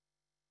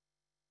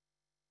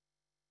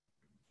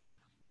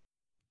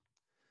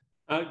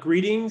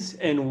Greetings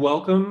and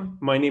welcome.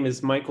 My name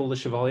is Michael Le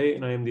Chevalier,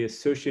 and I am the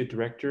Associate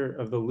Director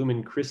of the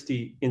Lumen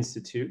Christi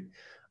Institute.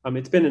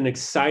 It's been an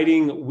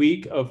exciting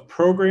week of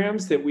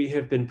programs that we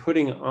have been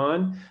putting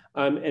on.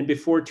 And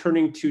before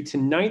turning to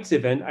tonight's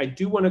event, I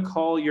do want to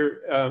call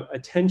your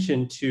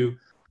attention to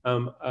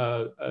an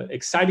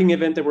exciting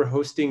event that we're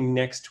hosting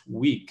next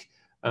week.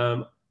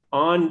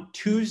 On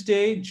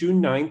Tuesday, June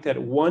 9th at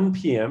 1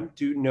 p.m.,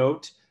 do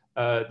note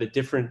the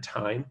different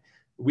time,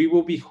 we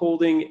will be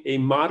holding a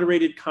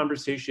moderated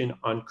conversation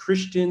on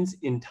Christians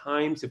in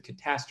times of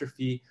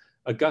catastrophe,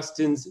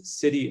 Augustine's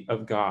City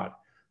of God.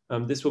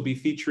 This will be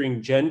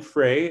featuring Jen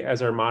Frey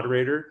as our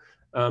moderator,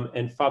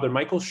 and Father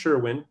Michael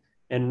Sherwin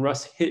and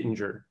Russ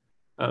Hittinger.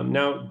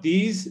 Now,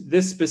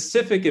 this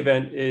specific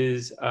event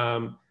is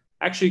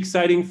actually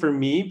exciting for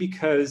me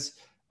because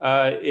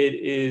it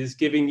is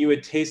giving you a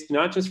taste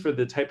not just for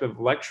the type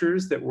of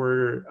lectures that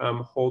we're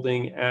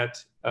holding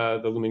at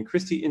the Lumen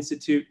Christi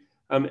Institute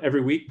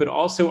every week, but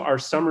also our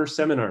summer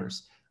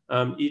seminars.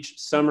 Each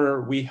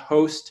summer we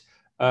host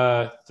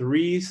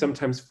 3,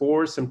 sometimes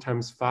 4,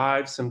 sometimes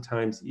 5,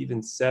 sometimes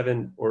even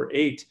 7 or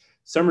 8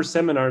 summer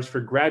seminars for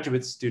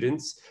graduate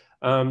students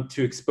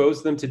to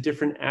expose them to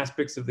different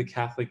aspects of the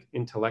Catholic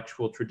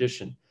intellectual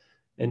tradition.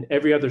 And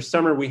every other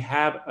summer we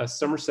have a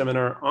summer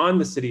seminar on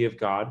the City of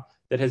God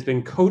that has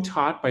been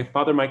co-taught by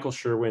Father Michael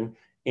Sherwin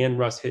and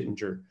Russ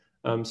Hittinger.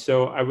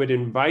 So I would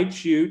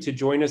invite you to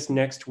join us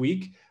next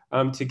week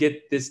to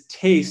get this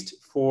taste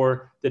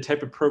for the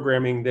type of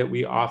programming that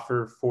we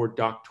offer for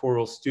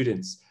doctoral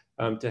students,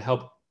 to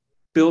help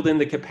build in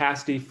the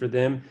capacity for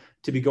them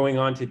to be going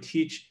on to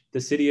teach the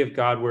City of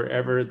God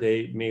wherever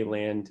they may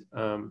land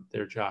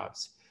their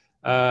jobs.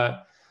 And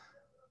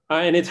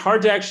it's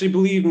hard to actually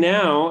believe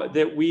now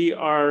that we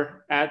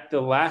are at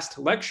the last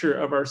lecture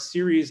of our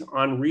series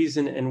on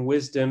reason and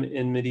wisdom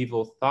in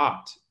medieval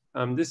thought.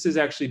 This has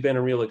actually been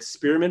a real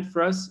experiment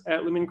for us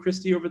at Lumen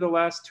Christi over the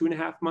last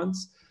 2.5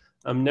 months.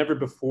 Never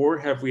before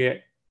have we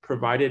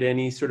provided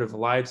any sort of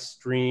live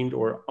streamed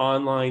or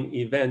online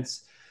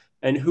events.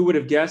 And who would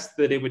have guessed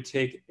that it would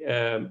take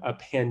a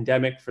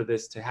pandemic for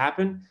this to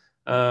happen?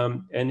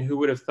 And who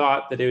would have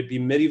thought that it would be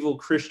medieval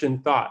Christian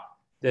thought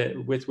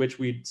with which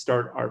we'd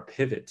start our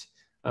pivot?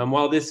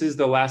 While this is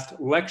the last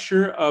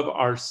lecture of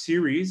our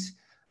series,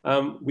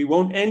 we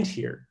won't end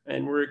here.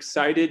 And we're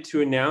excited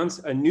to announce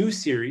a new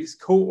series,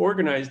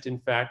 co-organized, in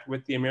fact,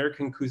 with the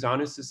American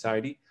Cusa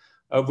Society,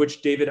 of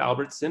which David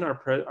Albertson,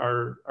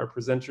 our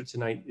presenter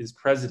tonight, is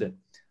president.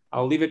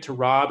 I'll leave it to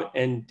Rob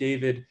and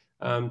David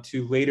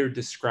to later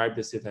describe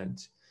this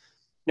event.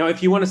 Now,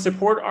 if you want to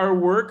support our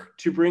work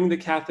to bring the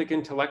Catholic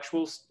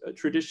intellectual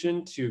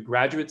tradition to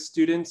graduate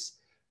students,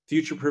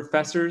 future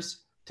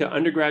professors, to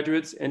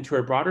undergraduates, and to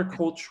our broader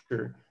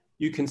culture,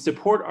 you can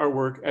support our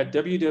work at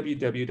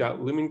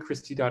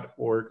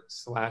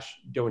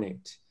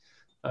www.lumenchristi.org/donate.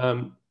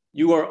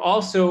 You are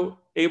also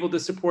able to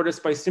support us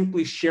by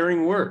simply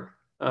sharing word.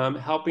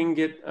 Helping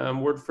get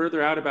word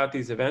further out about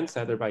these events,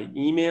 either by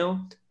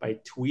email, by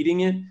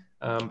tweeting it,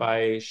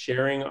 by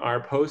sharing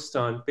our posts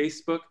on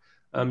Facebook.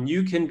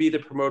 You can be the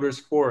promoters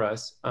for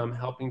us,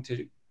 helping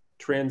to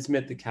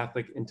transmit the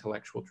Catholic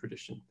intellectual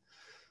tradition.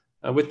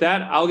 With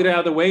that, I'll get out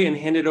of the way and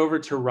hand it over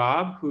to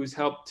Rob, who's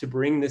helped to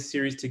bring this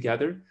series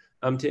together,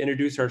 to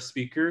introduce our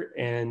speaker,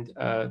 and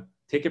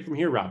take it from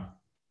here, Rob.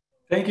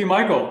 Thank you,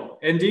 Michael.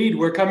 Indeed,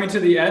 we're coming to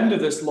the end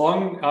of this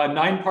long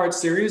 9-part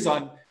series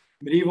on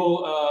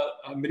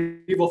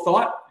medieval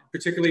thought,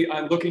 particularly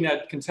on looking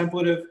at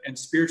contemplative and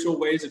spiritual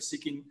ways of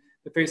seeking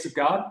the face of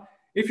God.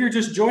 If you're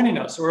just joining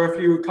us, or if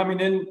you're coming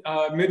in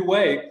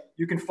midway,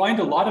 you can find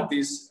a lot of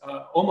these,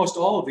 almost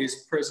all of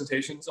these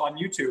presentations on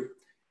YouTube,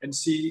 and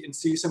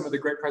see some of the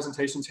great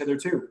presentations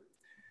hitherto.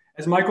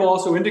 As Michael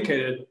also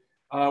indicated,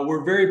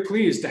 we're very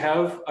pleased to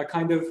have a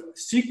kind of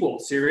sequel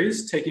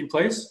series taking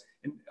place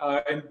in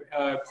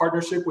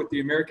partnership with the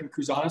American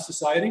Cusa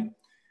Society.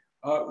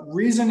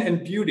 Reason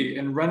and Beauty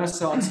in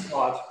Renaissance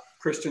thought,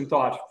 Christian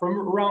thought, from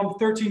around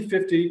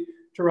 1350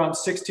 to around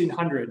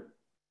 1600.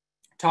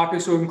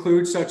 Topics will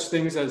include such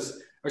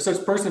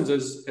persons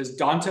as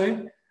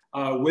Dante,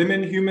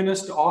 women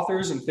humanist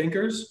authors and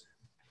thinkers,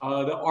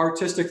 the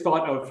artistic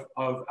thought of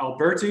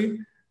Alberti,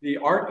 the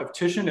art of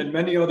Titian, and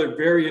many other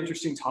very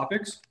interesting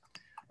topics.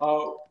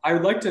 I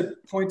would like to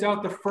point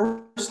out the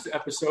first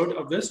episode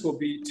of this will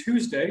be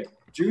Tuesday,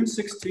 June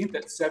 16th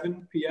at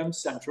 7 p.m.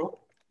 Central,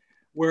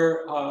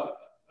 where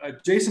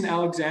Jason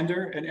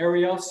Alexander and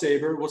Ariel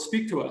Saber will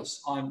speak to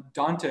us on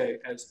Dante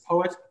as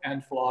poet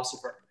and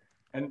philosopher,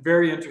 and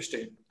very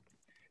interesting.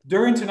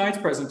 During tonight's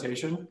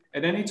presentation,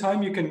 at any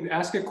time you can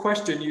ask a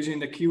question using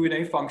the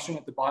Q&A function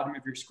at the bottom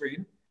of your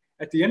screen.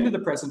 At the end of the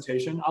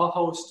presentation, I'll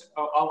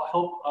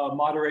help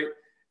moderate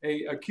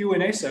a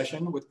Q&A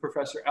session with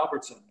Professor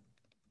Albertson.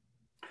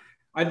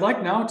 I'd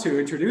like now to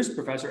introduce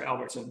Professor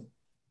Albertson.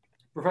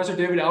 Professor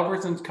David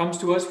Albertson comes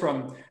to us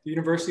from the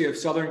University of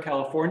Southern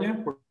California,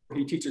 where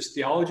he teaches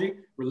theology,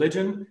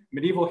 religion,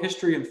 medieval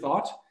history and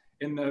thought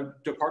in the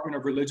Department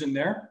of Religion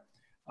there.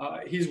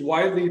 He's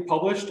widely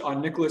published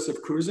on Nicholas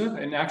of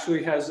Cusa and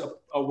actually has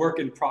a work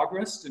in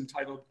progress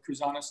entitled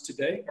Cusanus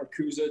Today, or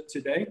Cusa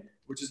Today,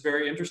 which is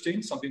very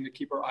interesting, something to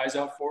keep our eyes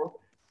out for,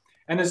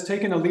 and has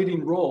taken a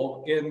leading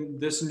role in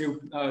this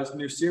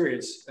new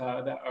series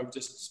that I'm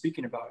just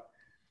speaking about.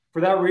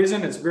 For that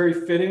reason, it's very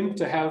fitting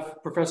to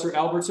have Professor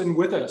Albertson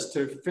with us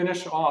to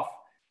finish off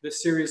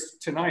this series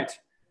tonight.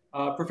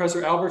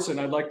 Professor Albertson,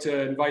 I'd like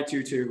to invite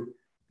you to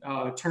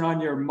turn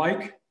on your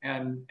mic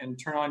and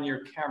turn on your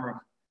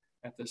camera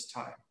at this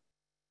time.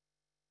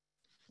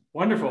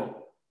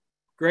 Wonderful.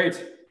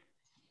 Great.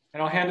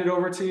 And I'll hand it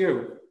over to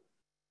you.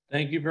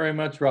 Thank you very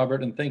much,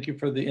 Robert, and thank you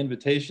for the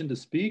invitation to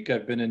speak.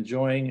 I've been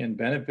enjoying and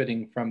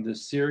benefiting from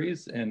this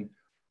series, and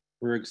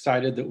we're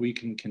excited that we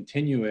can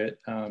continue it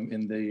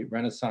in the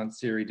Renaissance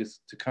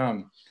series to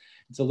come.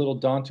 It's a little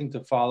daunting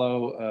to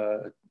follow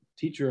a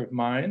teacher of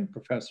mine,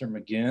 Professor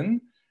McGinn,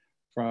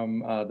 from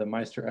the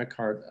Meister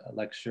Eckhart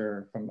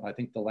lecture from, I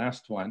think, the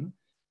last one.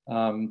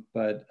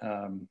 But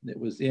it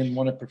was in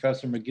one of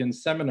Professor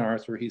McGinn's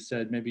seminars where he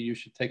said, maybe you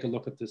should take a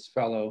look at this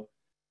fellow,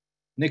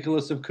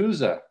 Nicholas of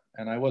Cusa.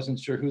 And I wasn't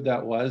sure who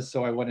that was,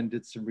 so I went and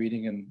did some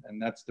reading,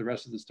 and that's the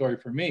rest of the story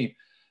for me.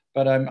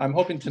 But I'm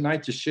hoping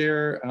tonight to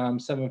share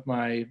some of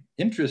my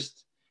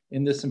interest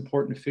in this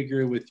important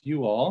figure with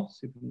you all.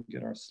 See if we can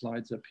get our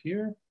slides up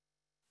here.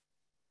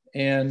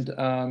 And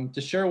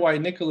to share why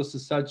Nicholas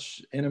is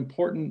such an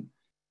important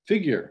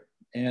figure,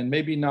 and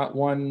maybe not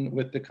one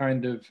with the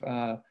kind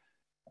of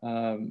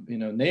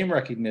name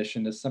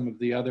recognition as some of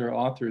the other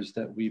authors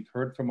that we've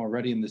heard from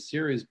already in the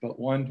series, but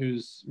one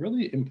who's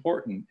really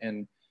important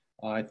and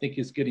I think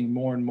is getting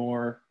more and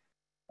more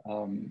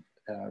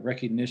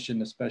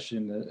recognition, especially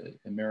in the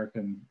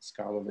American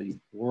scholarly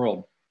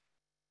world.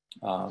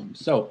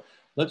 So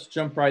let's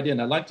jump right in.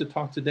 I'd like to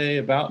talk today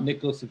about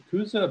Nicholas of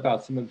Cusa,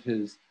 about some of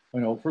his,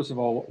 first of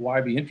all, why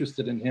be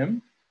interested in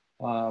him?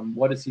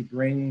 What does he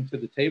bring to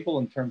the table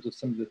in terms of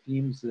some of the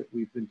themes that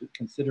we've been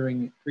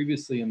considering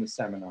previously in the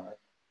seminar?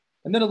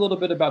 And then a little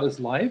bit about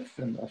his life,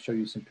 and I'll show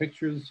you some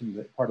pictures from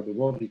the part of the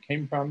world he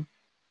came from.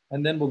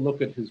 And then we'll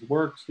look at his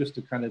works just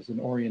to kind of as an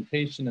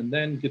orientation, and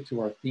then get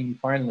to our theme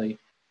finally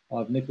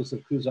of Nicholas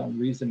of Cusa on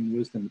reason and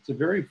wisdom. It's a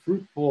very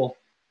fruitful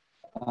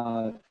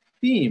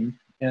theme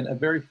and a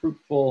very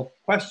fruitful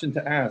question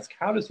to ask.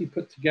 How does he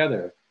put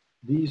together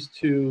these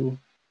two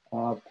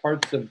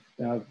parts of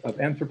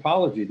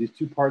anthropology, these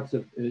two parts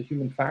of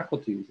human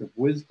faculties of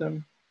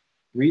wisdom,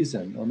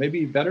 reason, or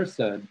maybe better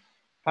said,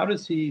 how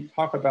does he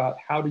talk about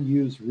how to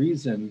use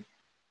reason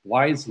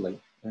wisely?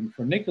 And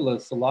for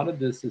Nicholas, a lot of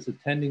this is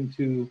attending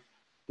to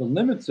the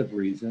limits of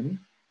reason,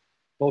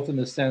 both in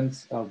the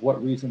sense of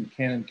what reason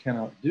can and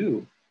cannot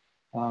do,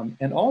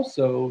 and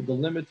also the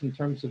limits in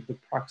terms of the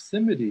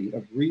proximity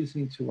of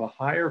reason to a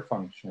higher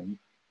function,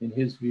 in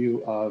his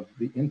view of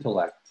the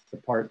intellect, the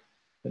part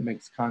that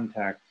makes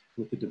contact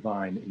with the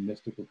divine in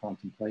mystical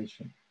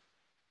contemplation.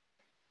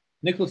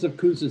 Nicholas of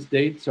Cusa's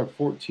dates are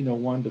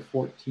 1401 to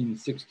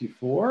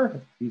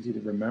 1464, easy to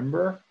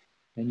remember.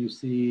 And you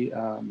see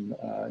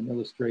an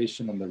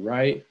illustration on the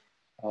right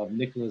of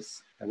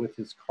Nicholas with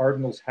his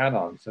cardinal's hat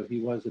on. So he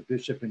was a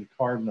bishop and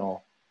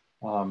cardinal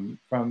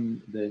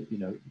from the,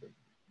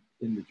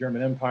 in the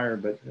German Empire,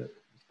 but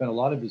spent a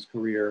lot of his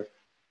career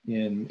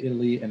in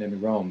Italy and in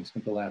Rome,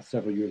 spent the last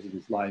several years of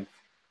his life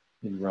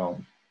in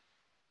Rome.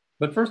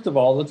 But first of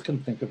all, let's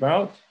think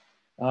about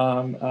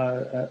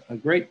a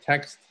great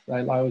text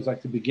I always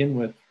like to begin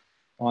with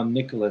on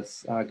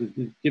Nicholas, because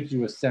it gives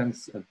you a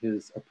sense of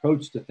his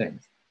approach to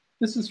things.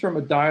 This is from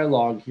a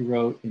dialogue he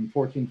wrote in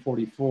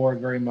 1444,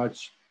 very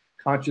much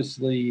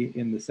consciously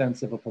in the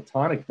sense of a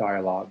Platonic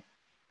dialogue.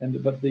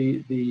 But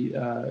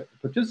the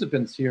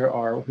participants here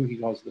are who he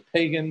calls the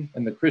pagan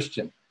and the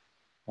Christian,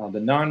 the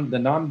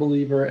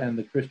non-believer and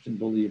the Christian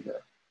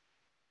believer.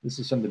 This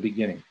is from the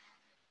beginning.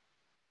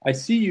 I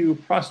see you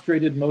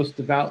prostrated most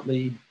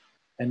devoutly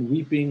and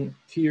weeping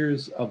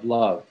tears of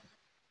love,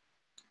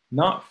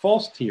 not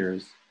false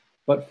tears,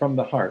 but from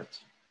the heart.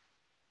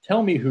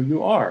 Tell me who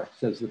you are,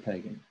 says the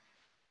pagan.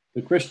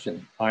 The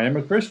Christian, I am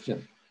a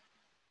Christian.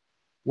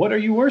 What are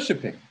you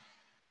worshiping?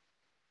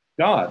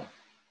 God.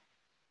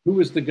 Who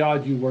is the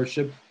God you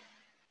worship?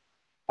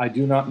 I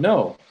do not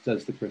know,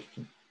 says the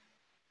Christian.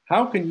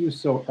 How can you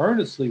so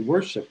earnestly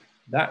worship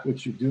that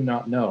which you do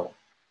not know?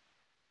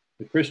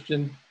 The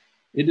Christian,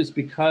 it is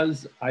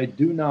because I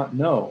do not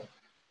know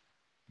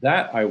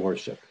that I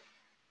worship.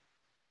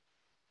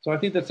 So I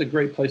think that's a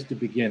great place to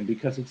begin,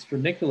 because it's for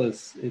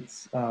Nicholas,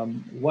 it's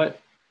the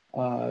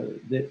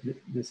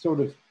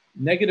sort of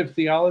negative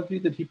theology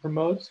that he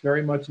promotes,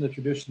 very much in the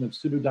tradition of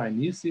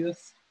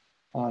Pseudo-Dionysius,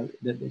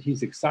 that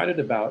he's excited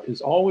about, is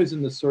always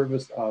in the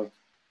service of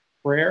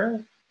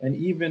prayer. And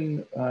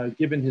even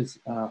given his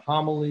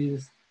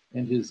homilies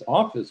and his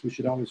office, we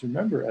should always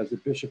remember as a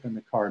bishop and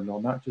a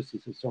cardinal, not just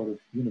as a sort of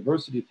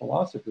university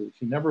philosopher, which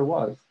he never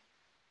was.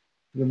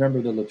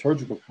 Remember the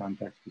liturgical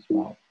context as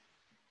well.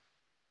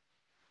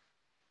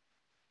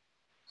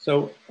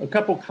 So a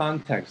couple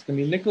contexts. I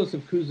mean, Nicholas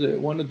of Cusa,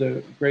 one of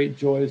the great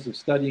joys of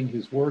studying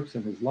his works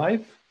and his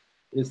life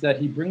is that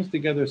he brings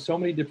together so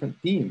many different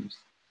themes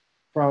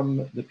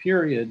from the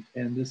period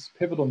and this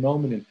pivotal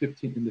moment in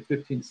the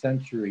 15th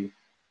century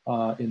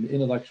in the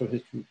intellectual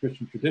history of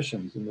Christian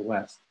traditions in the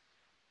West.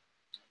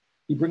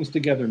 He brings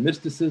together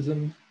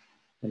mysticism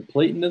and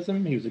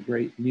Platonism. He was a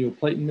great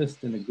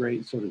Neoplatonist and a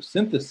great sort of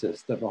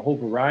synthesis of a whole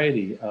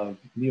variety of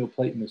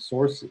Neoplatonist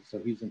sources. So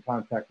he's in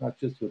contact not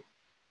just with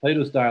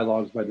Plato's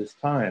dialogues by this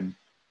time,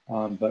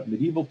 but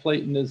medieval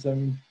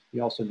Platonism. He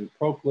also knew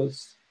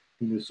Proclus.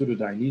 He knew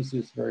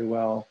Pseudo-Dionysius very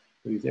well.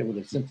 So he's able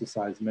to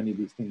synthesize many of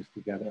these things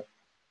together.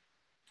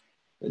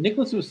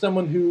 Nicholas was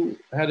someone who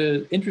had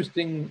an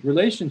interesting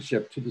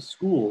relationship to the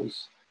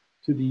schools,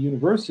 to the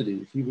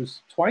universities. He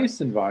was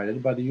twice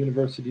invited by the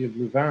University of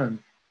Louvain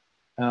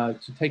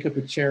to take up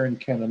a chair in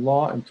canon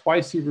law, and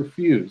twice he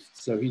refused.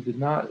 So he did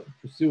not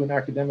pursue an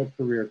academic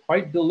career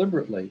quite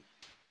deliberately.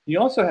 He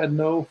also had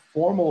no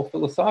formal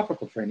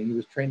philosophical training. He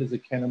was trained as a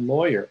canon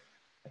lawyer.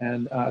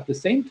 And at the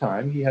same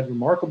time, he had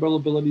remarkable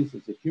abilities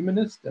as a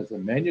humanist, as a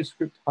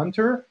manuscript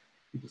hunter.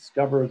 He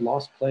discovered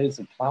lost plays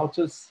of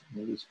Plautus,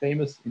 and he was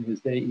famous in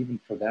his day even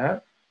for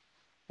that.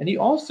 And he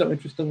also,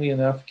 interestingly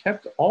enough,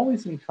 kept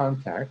always in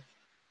contact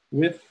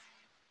with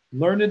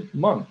learned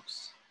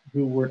monks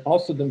who were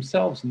also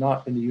themselves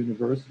not in the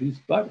universities,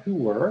 but who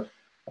were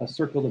a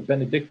circle of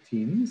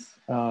Benedictines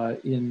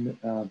in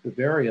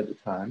Bavaria at the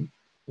time,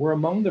 were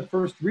among the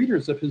first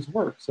readers of his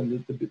works.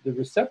 And the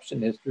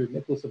reception history of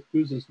Nicholas of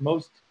Cusa's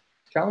most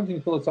challenging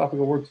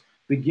philosophical works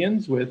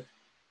begins with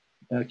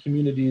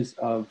communities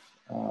of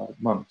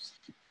monks.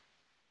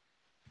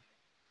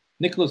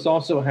 Nicholas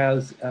also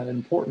has an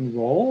important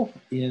role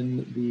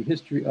in the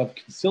history of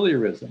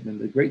conciliarism and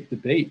the great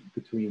debate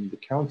between the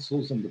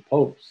councils and the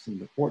popes in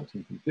the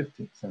 14th and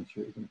 15th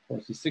centuries, and of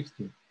course the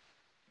 16th.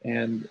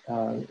 And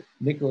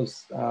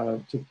Nicholas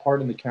took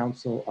part in the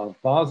Council of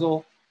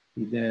Basel.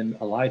 He then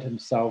allied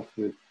himself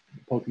with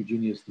Pope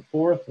Eugenius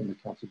IV, and the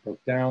council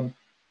broke down,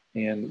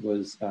 and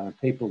was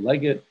papal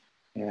legate,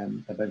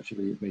 and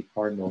eventually made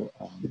cardinal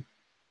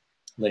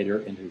later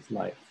in his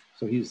life.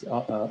 So he's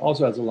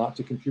also has a lot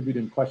to contribute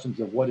in questions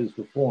of what is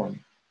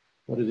reform.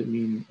 What does it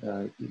mean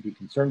to be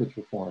concerned with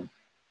reform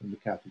in the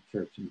Catholic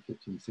Church in the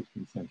 15th,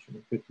 16th century,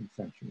 15th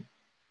century.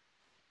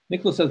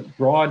 Nicholas has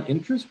broad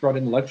interest, broad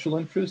intellectual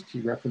interest.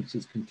 He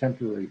references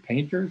contemporary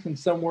painters in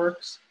some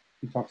works.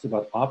 He talks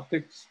about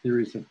optics,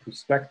 theories of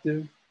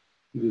perspective.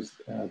 He was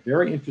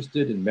very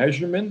interested in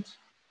measurement,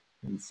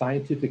 in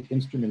scientific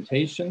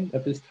instrumentation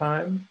at this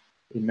time,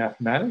 in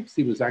mathematics.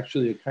 He was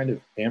actually a kind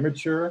of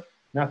amateur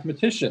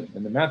mathematician,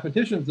 and the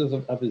mathematicians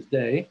of his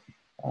day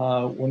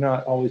were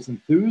not always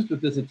enthused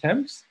with his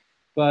attempts,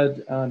 but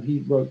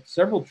he wrote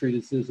several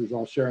treatises, as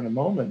I'll share in a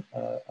moment,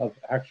 of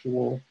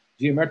actual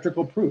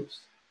geometrical proofs,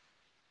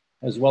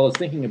 as well as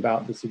thinking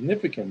about the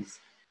significance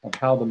of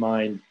how the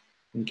mind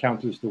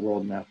encounters the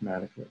world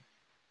mathematically.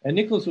 And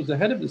Nicholas was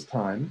ahead of his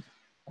time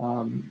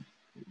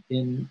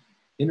in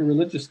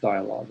interreligious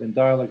dialogue, and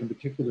dialogue in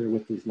particular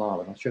with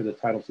Islam. And I'll share the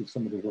titles of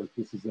some of the work.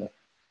 This is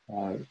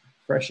a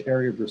fresh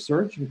area of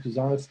research in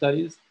Kuzana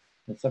studies.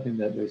 It's something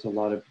that there's a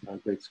lot of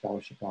great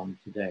scholarship on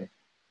today.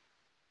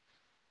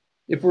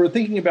 If we're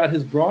thinking about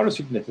his broader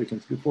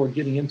significance before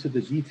getting into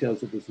the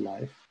details of his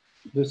life,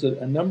 there's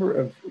a number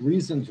of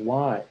reasons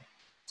why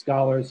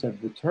scholars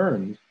have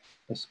returned,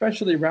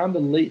 especially around the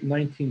late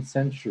 19th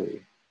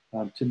century,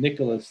 to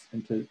Nicholas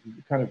and to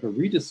kind of a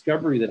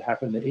rediscovery that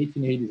happened in the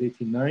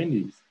 1880s,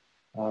 1890s,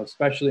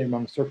 especially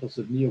among circles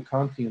of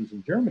neo-Kantians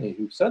in Germany,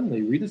 who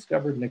suddenly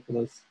rediscovered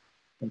Nicholas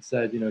and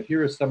said, you know,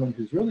 here is someone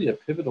who's really a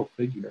pivotal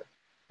figure.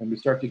 And we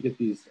start to get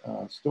these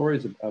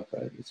stories of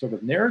a sort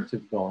of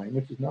narrative going,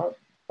 which is not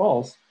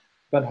false,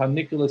 but how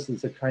Nicholas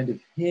is a kind of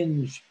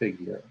hinge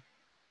figure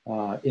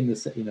in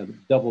this, you know, the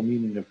double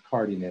meaning of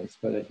cardinals,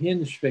 but a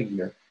hinge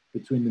figure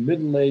between the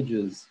Middle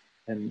Ages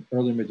and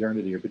early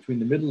modernity, or between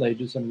the Middle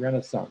Ages and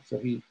Renaissance. So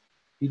he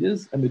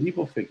is a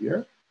medieval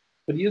figure,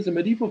 but he is a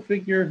medieval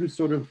figure who's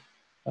sort of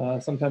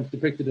sometimes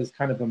depicted as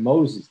kind of a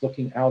Moses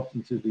looking out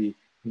into the,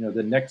 you know,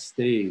 the next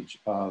stage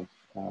of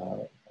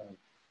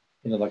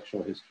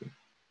intellectual history.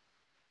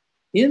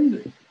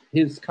 In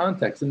his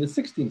context, in the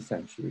 16th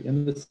century,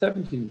 in the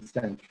 17th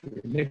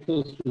century,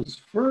 Nicholas was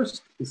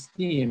first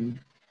esteemed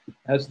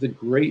as the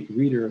great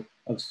reader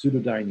of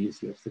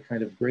Pseudo-Dionysius, the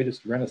kind of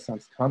greatest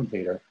Renaissance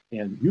commentator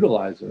and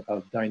utilizer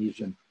of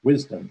Dionysian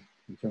wisdom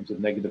in terms of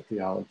negative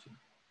theology.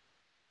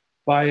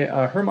 By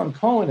Hermann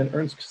Cohen and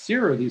Ernst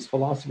Cassirer, these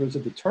philosophers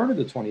at the turn of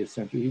the 20th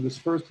century, he was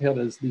first hailed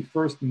as the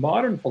first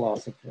modern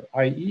philosopher,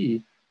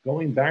 i.e.,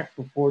 going back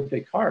before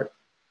Descartes,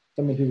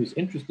 someone who was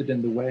interested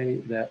in the way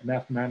that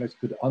mathematics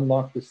could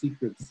unlock the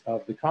secrets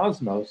of the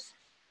cosmos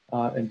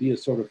and be a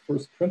sort of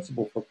first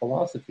principle for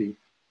philosophy,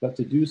 but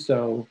to do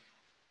so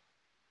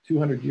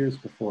 200 years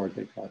before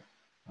Descartes,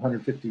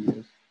 150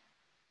 years.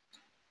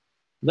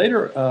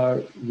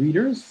 Later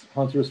readers,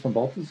 Hans Urs von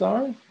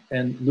Balthasar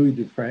and Louis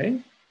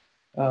Dupré,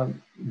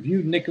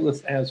 viewed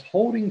Nicholas as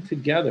holding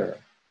together,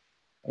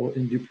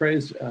 in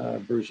Dupre's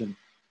version,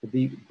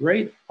 the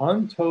great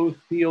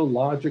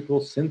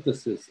onto-theological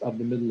synthesis of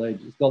the Middle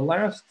Ages, the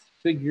last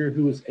figure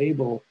who was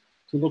able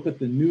to look at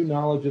the new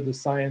knowledge of the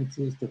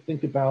sciences, to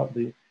think about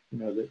the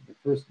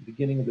first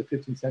beginning of the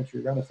 15th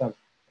century Renaissance,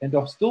 and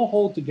to still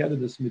hold together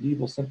this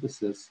medieval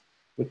synthesis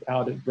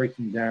without it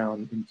breaking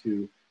down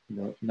into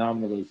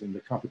nominalism, the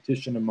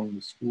competition among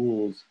the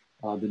schools,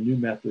 the new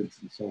methods,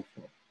 and so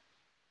forth.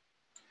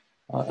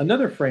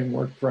 Another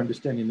framework for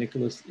understanding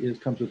Nicholas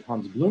comes with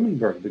Hans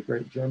Blumenberg, the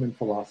great German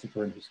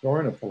philosopher and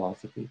historian of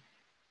philosophy,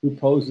 who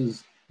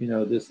poses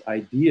this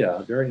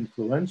idea, very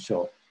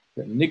influential,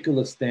 that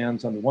Nicholas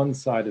stands on one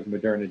side of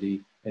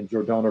modernity and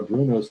Giordano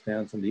Bruno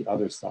stands on the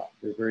other side.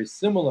 They're very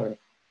similar.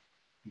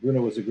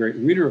 Bruno was a great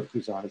reader of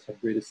Cusanus, had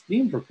great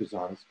esteem for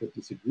Cusanus, but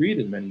disagreed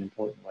in many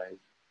important ways.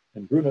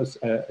 And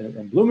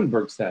and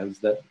Blumenberg says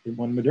that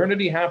when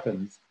modernity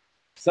happens,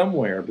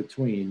 somewhere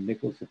between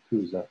Nicholas of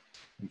Cusa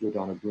and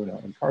Giordano Bruno,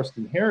 and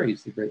Carsten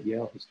Harries, the great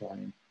Yale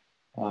historian,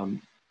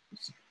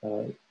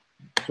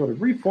 sort of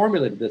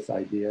reformulated this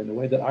idea in a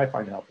way that I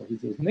find helpful. He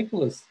says,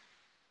 Nicholas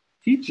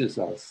teaches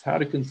us how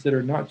to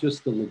consider not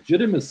just the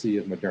legitimacy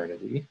of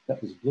modernity,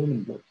 that was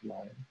Blumenberg's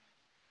line,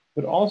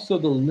 but also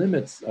the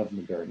limits of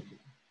modernity.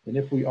 And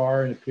if we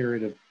are in a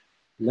period of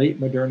late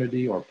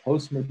modernity or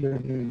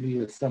post-modernity,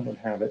 as some would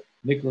have it,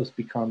 Nicholas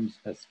becomes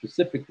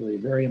specifically a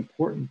very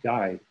important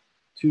guide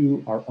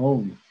to our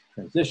own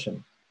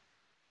transition.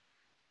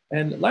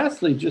 And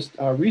lastly, just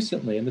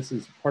recently, and this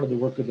is part of the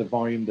work of the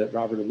volume that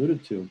Robert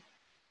alluded to,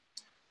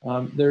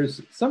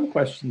 there's some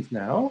questions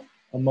now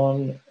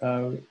among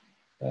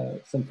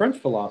some French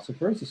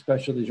philosophers,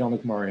 especially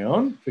Jean-Luc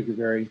Marion, figure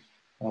very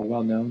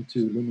well known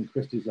to Lumen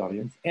Christi's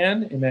audience,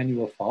 and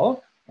Emmanuel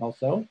Falk,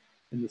 also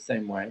in the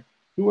same way,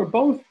 who are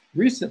both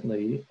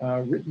recently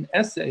written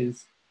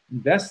essays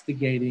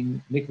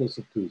investigating Nicholas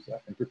of Cusa,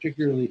 and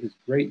particularly his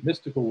great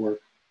mystical work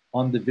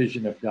on the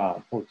vision of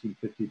God,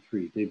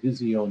 1453, De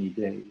Visione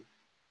Dei.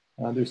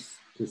 There's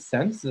the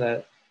sense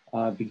that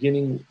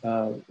beginning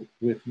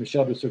with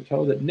Michel de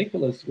Certeau, that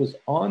Nicholas was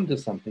on to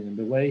something in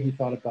the way he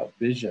thought about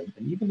vision,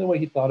 and even the way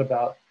he thought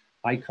about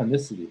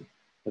iconicity,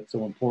 that's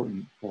so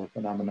important for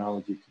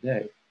phenomenology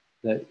today,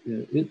 that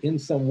in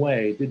some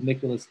way did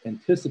Nicholas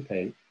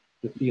anticipate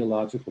the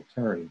theological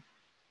turn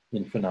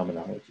in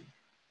phenomenology.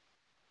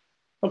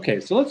 Okay,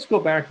 so let's go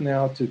back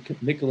now to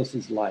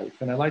Nicholas's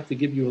life, and I'd like to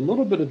give you a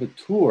little bit of a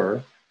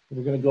tour.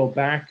 We're going to go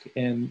back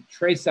and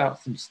trace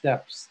out some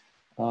steps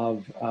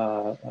of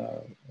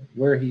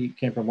where he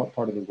came from, what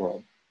part of the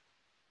world.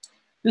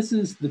 This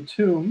is the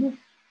tomb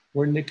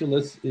where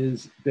Nicholas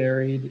is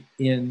buried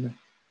in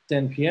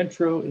San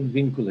Pietro in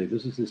Vinculi.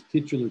 This is his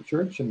titular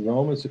church in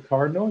Rome as a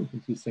cardinal. You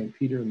can see St.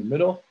 Peter in the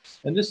middle.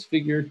 And this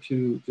figure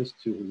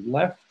just to his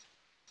left,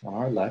 on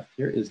our left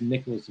here, is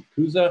Nicholas of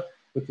Cusa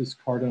with his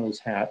cardinal's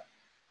hat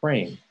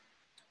praying.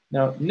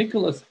 Now,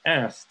 Nicholas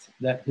asked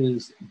that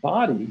his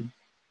body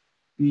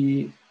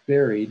be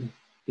buried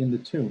in the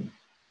tomb.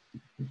 I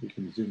think we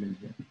can zoom in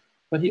here.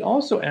 But he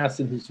also asked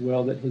in his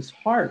will that his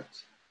heart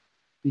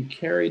be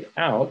carried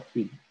out,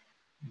 be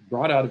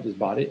brought out of his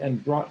body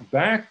and brought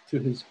back to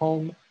his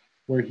home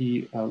where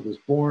he was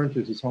born,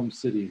 to his home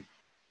city,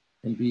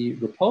 and be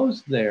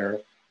reposed there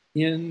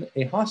in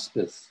a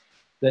hospice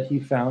that he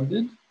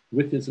founded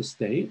with his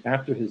estate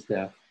after his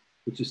death,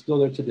 which is still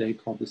there today,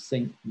 called the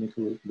Saint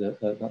Nicholas,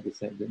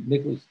 the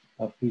Nicholas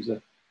of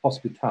Cusa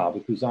Hospital, the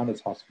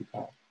Cusanus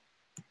Hospital.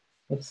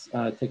 Let's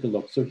take a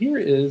look. So here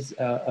is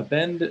a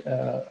bend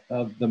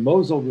of the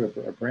Mosel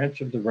River, a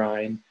branch of the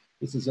Rhine.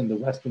 This is in the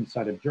western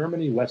side of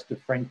Germany, west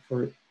of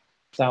Frankfurt,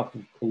 south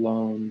of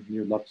Cologne,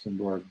 near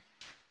Luxembourg.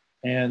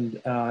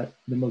 And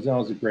the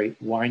Moselle is a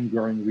great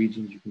wine-growing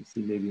region. You can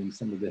see maybe in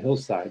some of the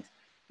hillsides.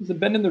 There's a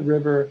bend in the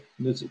river,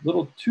 and there's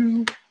little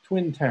two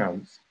twin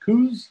towns,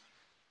 Cusa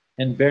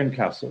and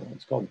Bernkastel.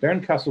 It's called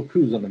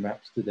Bernkastel-Cusa on the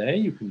maps today.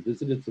 You can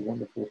visit it. It's a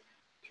wonderful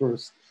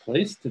tourist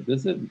place to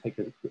visit and take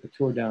a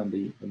tour down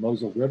the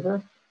Mosel River,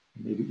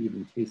 and maybe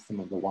even taste some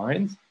of the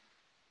wines.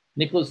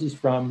 Nicholas is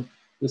from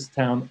this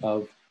town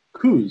of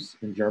Cusa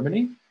in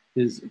Germany.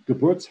 His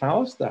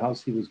Geburtshaus, the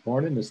house he was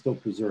born in, is still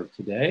preserved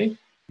today.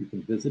 You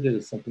can visit it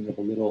as something of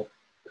a little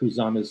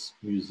Cusanus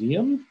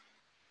museum.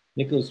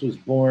 Nicholas was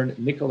born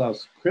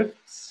Nikolaus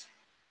Krifts,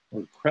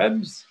 or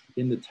Krebs,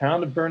 in the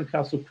town of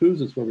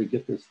Bernkastel-Cusa. Is where we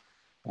get this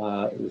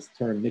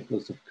term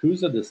Nicholas of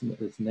Cusa,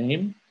 this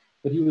name.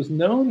 But he was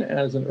known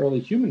as an early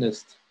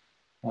humanist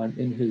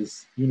in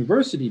his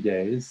university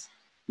days.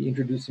 He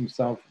introduced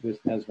himself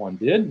as one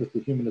did, with the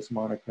humanist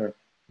moniker,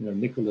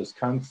 Nicholas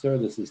Kanzer.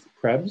 This is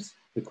Krebs,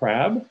 the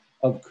crab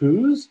of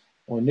Cusa,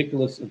 or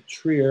Nicholas of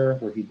Trier,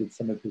 where he did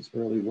some of his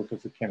early work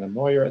as a canon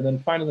lawyer, and then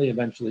finally,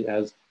 eventually,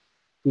 as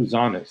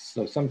Cusanus.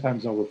 So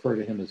sometimes I'll refer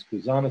to him as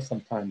Cusanus,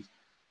 sometimes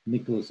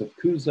Nicholas of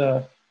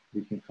Cusa.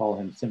 We can call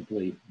him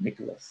simply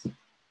Nicholas.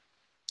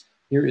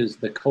 Here is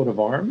the coat of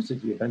arms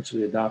that he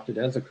eventually adopted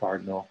as a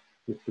cardinal,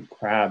 with the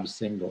crab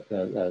seal,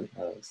 the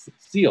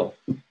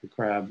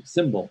crab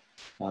symbol.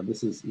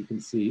 This is, you can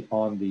see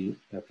on the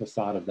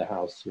facade of the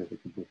house here, the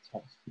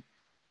Geburtshaus.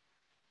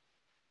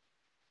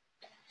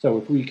 So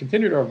if we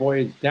continued our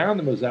voyage down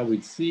the Moselle,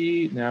 we'd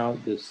see now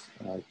this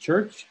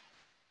church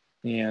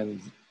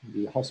and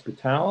the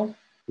hospital,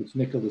 which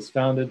Nicholas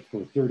founded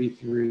for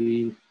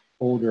 33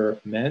 older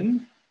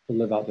men to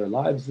live out their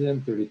lives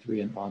in, 33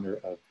 in honor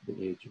of the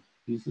age of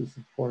Jesus,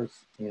 of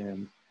course.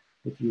 And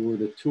if you were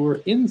to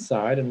tour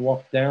inside and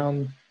walk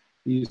down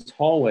these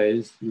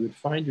hallways, you would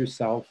find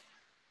yourself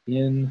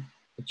in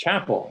a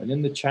chapel. And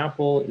in the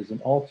chapel is an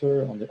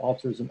altar. On the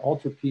altar is an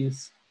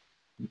altarpiece.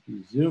 If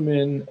you zoom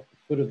in at the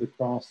foot of the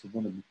cross of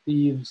one of the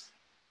thieves,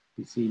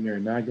 you see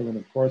Mary Magdalene,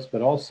 of course,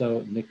 but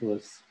also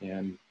Nicholas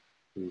and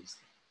his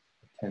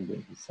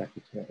attendant, his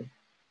secretary.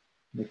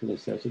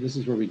 Nicholas there. So this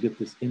is where we get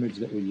this image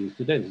that we use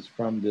today. This is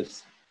from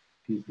this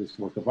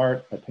work of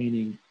art, a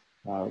painting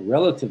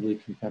relatively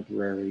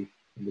contemporary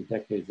in the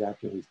decades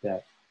after his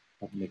death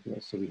of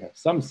Nicholas. So we have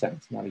some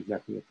sense, not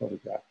exactly a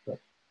photograph, but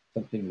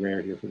something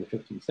rare here for the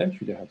 15th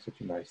century to have such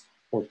a nice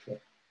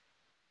portrait.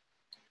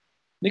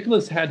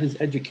 Nicholas had his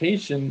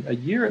education a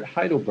year at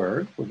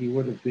Heidelberg, where he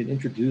would have been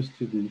introduced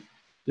to the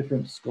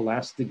different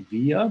scholastic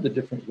via, the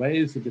different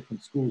ways, the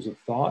different schools of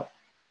thought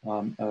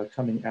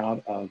coming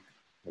out of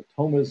the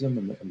Thomism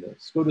and the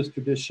Scotus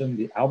tradition,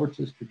 the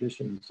Albertist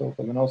tradition, and so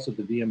forth, and also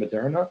the Via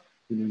Moderna,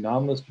 the new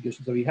nominalist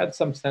tradition. So he had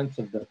some sense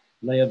of the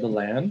lay of the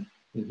land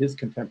in his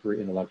contemporary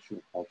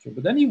intellectual culture.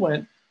 But then he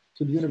went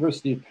to the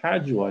University of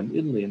Padua in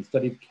Italy and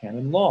studied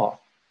canon law.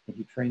 And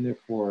he trained there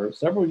for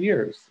several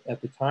years.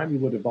 At the time, he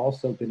would have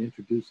also been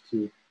introduced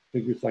to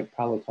figures like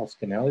Paolo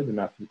Toscanelli, the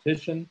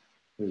mathematician.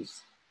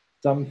 There's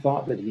some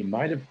thought that he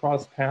might have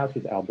crossed paths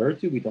with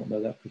Alberti. We don't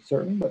know that for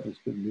certain, but there's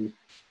good new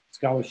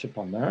scholarship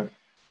on that.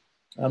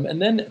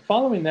 And then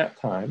following that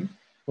time,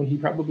 when he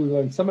probably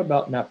learned some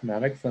about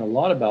mathematics and a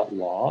lot about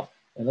law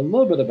and a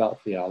little bit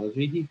about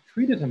theology, he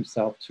treated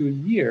himself to a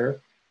year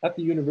at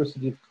the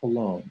University of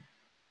Cologne.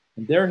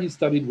 And there he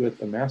studied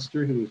with a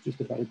master who was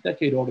just about a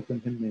decade older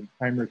than him, named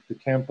Heinrich de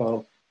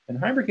Campo. And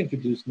Heinrich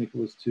introduced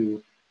Nicholas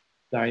to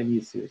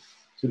Dionysius,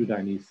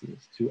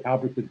 Pseudo-Dionysius, to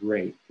Albert the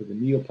Great, to the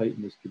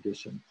Neoplatonist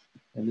tradition.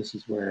 And this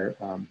is where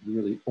he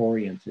really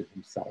oriented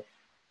himself.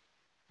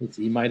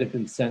 He might have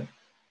been sent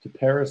to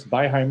Paris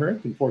by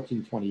Heinrich in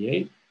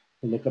 1428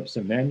 to look up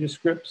some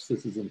manuscripts.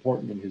 This is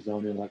important in his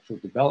own intellectual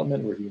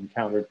development, where he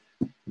encountered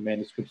the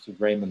manuscripts of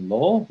Raymond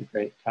Lull, the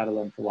great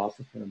Catalan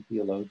philosopher and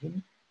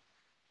theologian.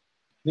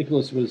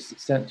 Nicholas was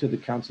sent to the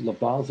Council of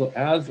Basel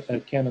as a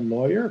canon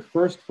lawyer,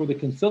 first for the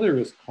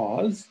conciliarist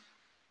cause,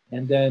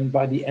 and then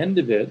by the end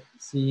of it,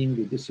 seeing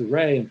the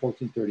disarray in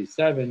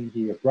 1437,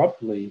 he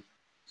abruptly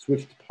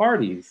switched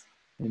parties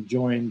and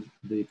joined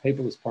the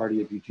papalist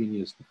party of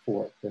Eugenius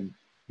IV. And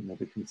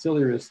the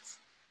conciliarists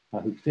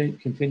who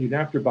continued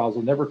after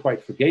Basel never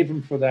quite forgave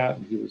him for that,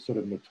 and he was sort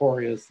of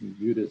notorious and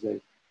viewed as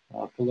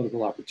a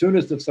political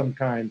opportunist of some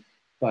kind,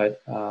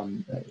 but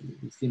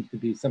it seems to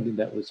be something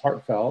that was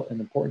heartfelt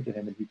and important to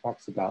him, and he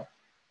talks about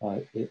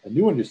a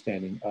new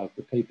understanding of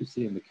the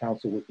papacy and the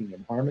council working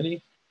in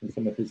harmony in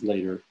some of his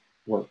later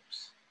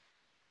works.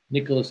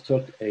 Nicholas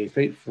took a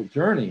fateful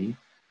journey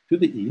to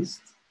the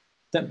East,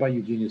 sent by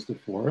Eugenius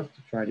IV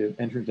to try to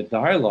enter into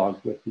dialogue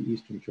with the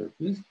Eastern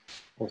churches,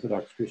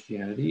 Orthodox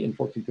Christianity, in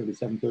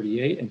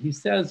 1437-38. And he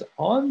says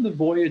on the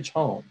voyage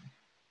home,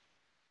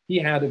 he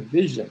had a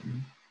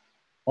vision,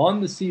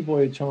 on the sea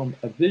voyage home,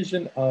 a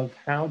vision of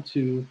how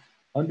to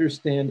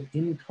understand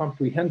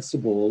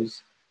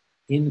incomprehensibles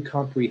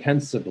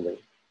incomprehensibly.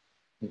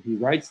 And he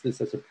writes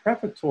this as a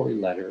prefatory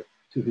letter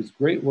to his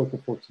great work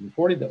of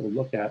 1440 that we'll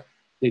look at,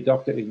 De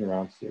Docta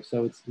Ignorantia.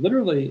 So it's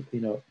literally,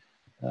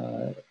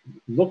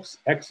 lux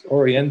ex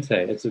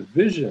oriente. It's a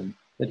vision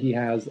that he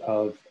has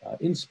of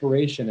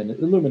inspiration and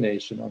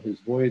illumination on his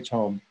voyage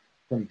home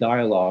from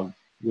dialogue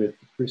with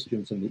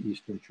Christians in the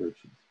Eastern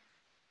churches.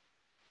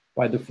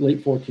 By the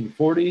late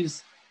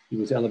 1440s, he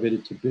was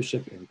elevated to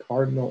bishop and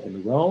cardinal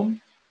in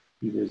Rome.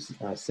 He was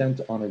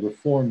sent on a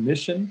reform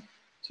mission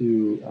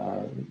to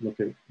look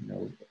at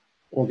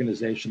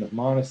organization of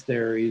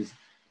monasteries,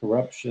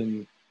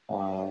 corruption,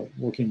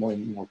 working more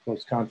in more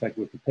close contact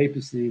with the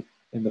papacy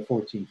in the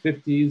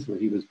 1450s, where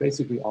he was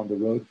basically on the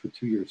road for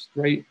 2 years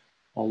straight,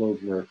 all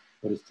over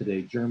what is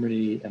today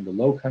Germany and the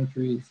Low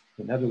Countries,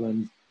 the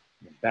Netherlands,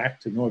 and back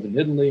to northern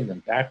Italy, and then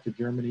back to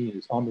Germany. He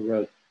was on the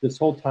road this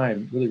whole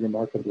time, really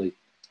remarkably,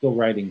 still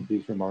writing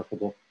these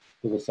remarkable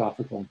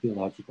philosophical and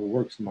theological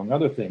works, among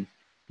other things.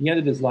 He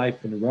ended his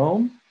life in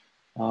Rome.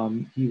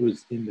 He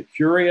was in the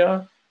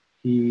Curia.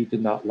 He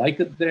did not like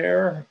it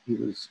there. He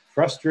was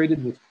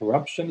frustrated with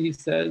corruption, he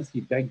says. He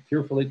begged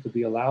tearfully to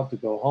be allowed to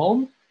go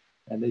home.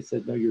 And they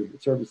said, no, your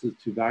service is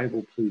too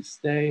valuable, please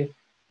stay.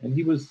 And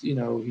he was, he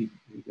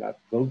got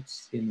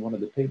votes in one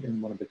of the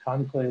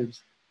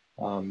conclaves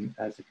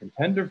as a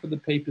contender for the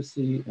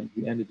papacy, and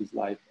he ended his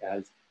life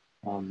as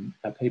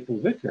a papal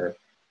vicar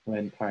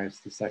when Pius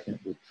II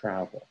would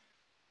travel.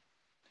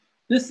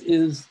 This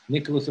is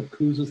Nicholas of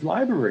Cusa's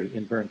library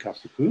in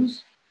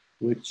Bernkastel-Kues,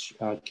 which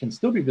can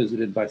still be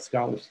visited by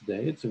scholars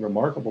today. It's a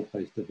remarkable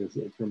place to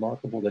visit. It's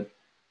remarkable that it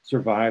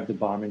survived the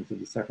bombings of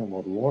the Second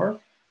World War.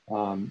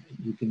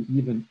 You can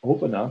even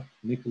open up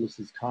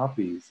Nicholas's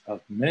copies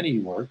of many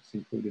works,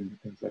 including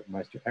things like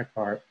Meister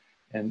Eckhart,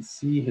 and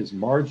see his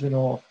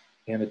marginal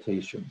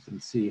annotations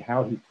and see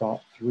how he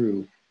thought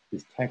through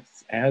his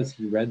texts as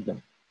he read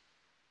them.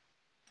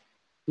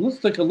 Let's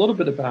take a little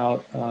bit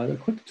about a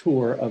quick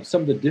tour of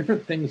some of the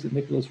different things that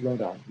Nicholas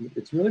wrote on.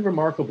 It's really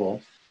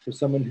remarkable for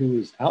someone who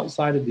is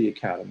outside of the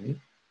academy,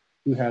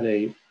 who had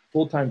a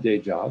full-time day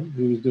job,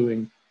 who was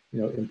doing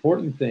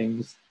important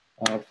things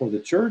for the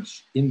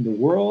church, in the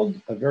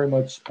world, very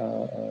much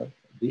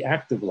the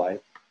active life,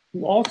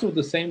 who also at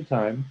the same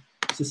time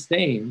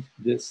sustained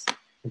this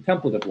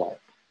contemplative life,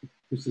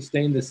 who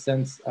sustained this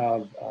sense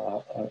of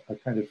a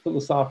kind of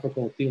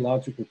philosophical,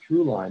 theological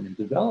through line and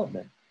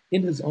development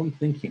in his own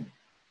thinking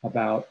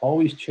about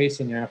always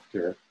chasing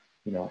after,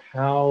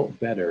 how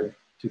better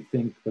to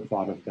think the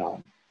thought of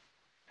God,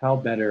 how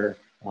better,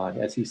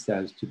 as he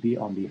says, to be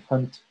on the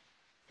hunt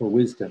for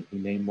wisdom. He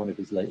named one of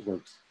his late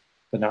works,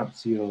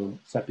 Donatio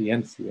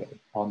Sapientiae,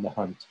 on the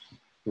hunt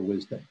for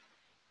wisdom.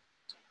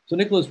 So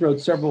Nicholas wrote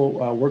several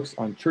works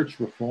on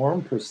church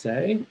reform per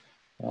se,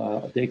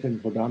 De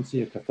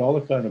Concordantia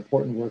Catholica, an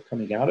important work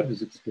coming out of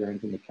his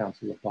experience in the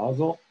Council of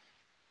Basel.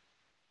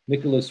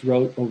 Nicholas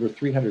wrote over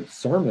 300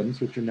 sermons,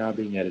 which are now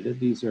being edited.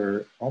 These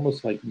are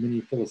almost like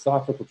mini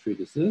philosophical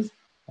treatises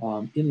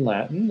in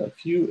Latin, a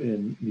few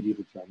in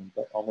medieval German,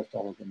 but almost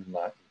all of them in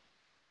Latin.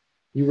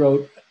 He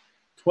wrote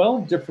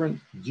 12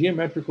 different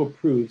geometrical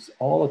proofs,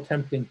 all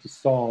attempting to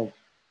solve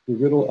the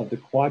riddle of the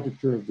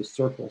quadrature of the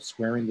circle,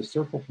 squaring the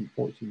circle from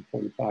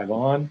 1445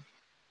 on.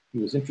 He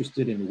was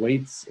interested in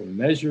weights and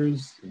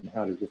measures, and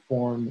how to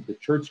reform the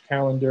church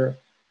calendar,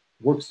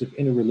 works of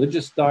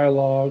interreligious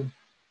dialogue,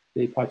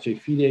 De Pace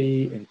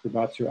Fidei and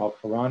Curvatio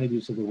al-Qurani.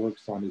 These are the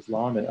works on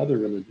Islam and other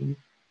religions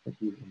that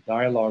he was in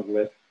dialogue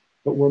with.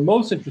 But we're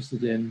most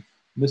interested in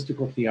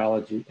mystical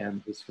theology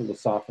and his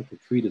philosophical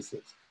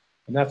treatises.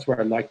 And that's where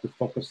I'd like to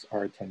focus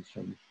our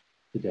attention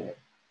today.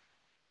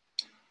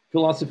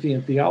 Philosophy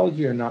and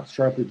theology are not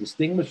sharply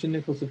distinguished in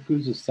Nicholas of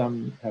Cusa.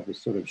 Some have a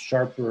sort of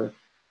sharper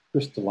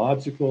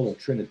Christological or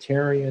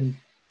Trinitarian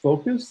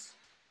focus.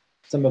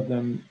 Some of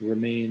them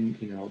remain,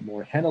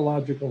 more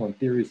henological on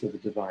theories of the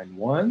divine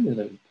one in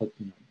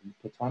a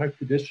Platonic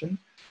tradition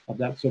of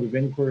that sort of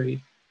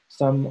inquiry.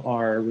 Some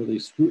are really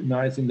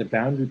scrutinizing the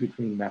boundary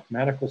between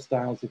mathematical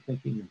styles of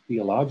thinking and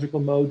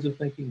theological modes of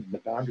thinking, and the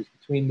boundaries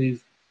between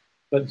these.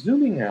 But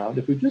zooming out,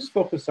 if we just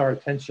focus our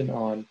attention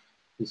on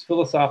his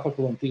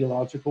philosophical and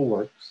theological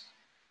works,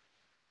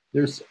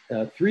 there's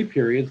 3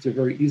 periods. They're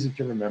very easy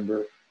to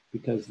remember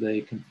because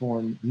they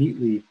conform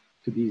neatly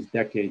to these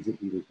decades that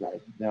he was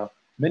writing. Now,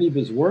 many of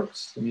his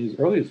works, his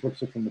earliest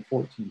works are from the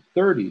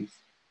 1430s,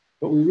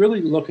 but we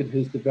really look at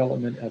his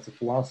development as a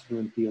philosopher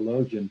and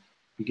theologian,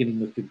 beginning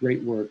with the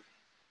great work,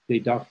 De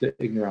Docta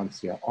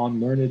Ignorantia,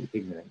 On Learned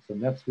Ignorance.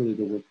 And that's really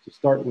the work to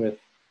start with.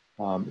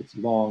 It's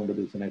long, but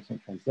it's an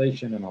excellent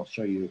translation, and I'll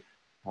show you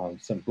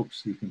some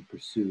books you can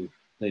pursue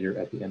later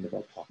at the end of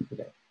our talk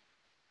today.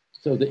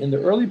 So in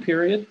the early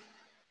period,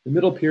 the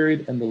middle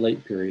period, and the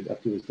late period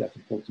up to his death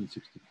in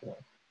 1464.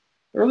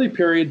 The early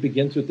period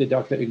begins with De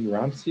Docta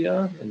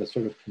Ignorantia and the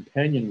sort of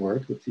companion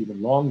work that's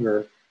even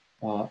longer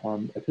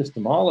on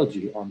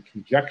epistemology, on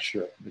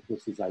conjecture,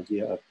 Nicholas's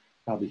idea of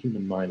how the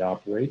human mind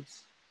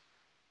operates.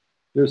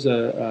 There's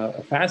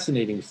a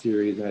fascinating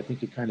series, and I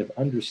think a kind of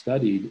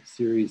understudied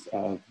series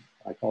of,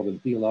 I call them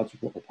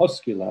theological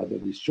opuscula. They're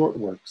these short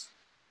works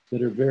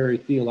that are very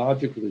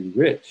theologically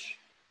rich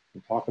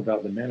and talk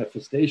about the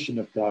manifestation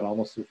of God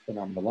almost with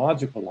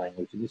phenomenological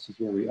language. And this is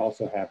where we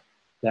also have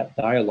that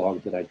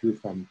dialogue that I drew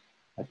from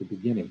at the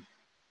beginning,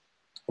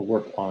 a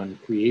work on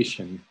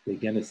creation, De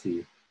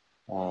Genesi,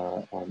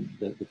 on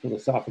the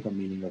philosophical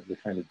meaning of the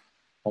kind of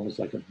almost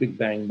like a Big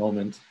Bang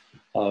moment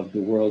of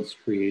the world's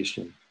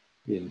creation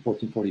in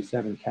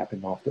 1447,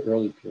 capping off the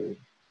early period.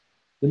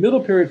 The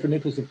middle period for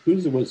Nicholas of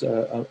Cusa was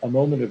a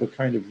moment of a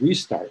kind of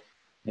restart,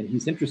 and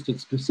he's interested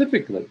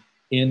specifically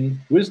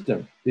in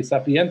wisdom, De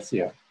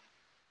Sapientia,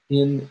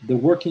 in the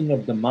working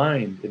of the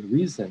mind and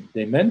reason,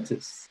 De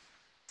Mentis,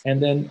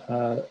 and then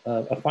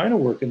a final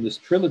work in this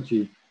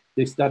trilogy,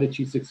 De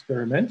Staticis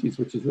Experimentis,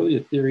 which is really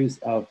a theories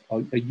of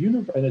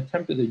an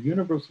attempt at a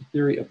universal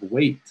theory of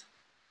weight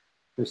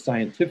for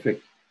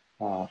scientific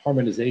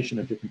harmonization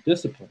of different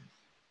disciplines.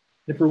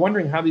 If we're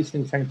wondering how these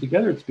things hang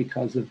together, it's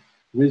because of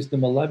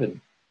Wisdom 11.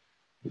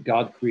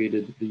 God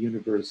created the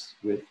universe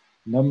with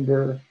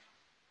number,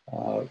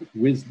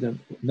 wisdom,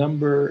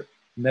 number,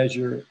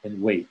 measure,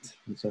 and weight.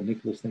 And so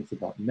Nicholas thinks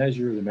about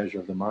measure, the measure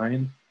of the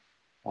mind,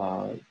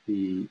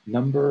 the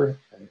number,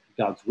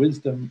 God's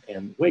wisdom,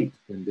 and weight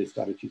in De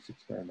Staticis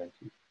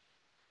Experimentis.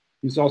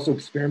 He's also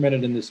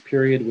experimented in this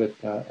period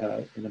with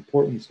an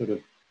important sort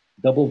of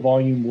double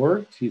volume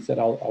work. He said,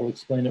 I'll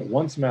explain it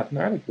once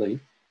mathematically,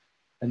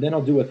 and then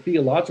I'll do a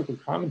theological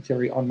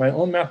commentary on my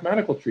own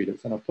mathematical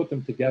treatise, and I'll put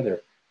them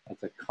together as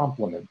a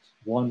complement,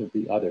 one of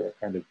the other, a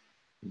kind of,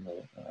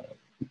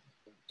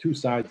 two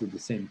sides of the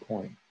same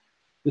coin.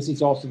 This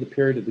is also the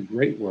period of the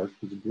great work,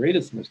 the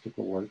greatest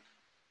mystical work,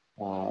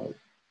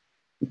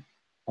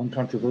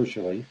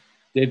 uncontroversially,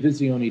 De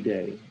Visione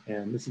Dei.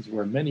 And this is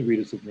where many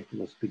readers of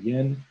Nicholas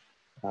begin.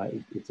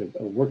 It's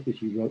a work that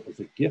he wrote as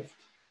a gift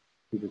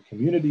to the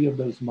community of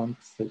those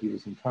monks that he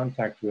was in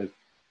contact with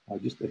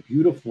just a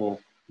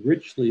beautiful,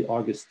 richly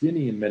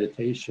Augustinian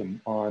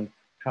meditation on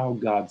how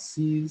God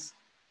sees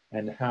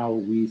and how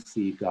we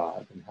see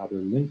God, and how they're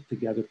linked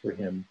together for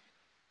him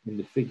in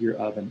the figure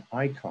of an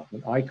icon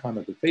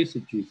of the face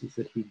of Jesus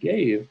that he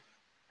gave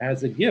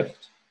as a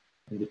gift.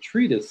 And the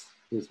treatise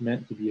was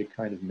meant to be a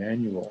kind of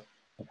manual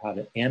of how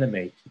to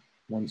animate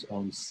one's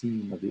own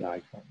seeing of the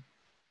icon.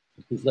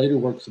 His later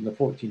works in the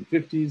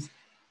 1450s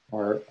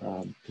are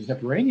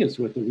contemporaneous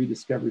with the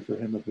rediscovery for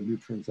him of the new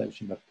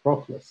translation of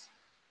Proclus,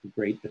 the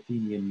great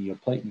Athenian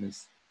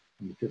Neoplatonist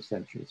in the 5th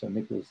century. So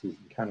Nicholas's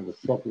encounter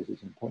with Proclus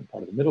is an important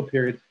part of the middle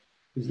period.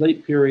 His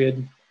late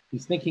period,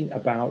 he's thinking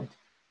about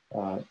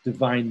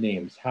divine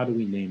names. How do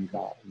we name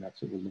God? And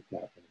that's what we'll look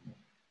at in a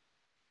moment.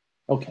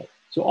 Okay,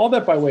 so all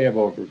that by way of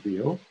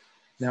overview.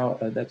 Now,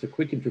 that's a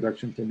quick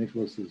introduction to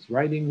Nicholas's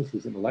writings,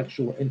 his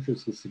intellectual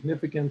interests, his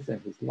significance,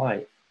 and his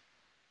life.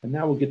 And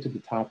now we'll get to the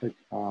topic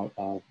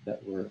that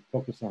we're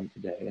focused on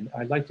today. And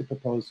I'd like to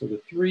propose sort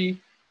of 3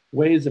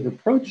 ways of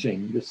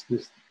approaching this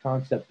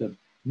concept of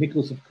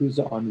Nicholas of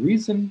Cusa on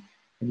reason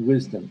and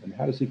wisdom, and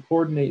how does he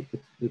coordinate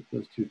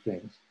those 2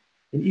 things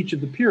in each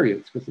of the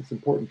periods, because it's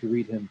important to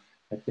read him,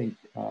 I think,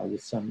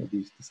 with some of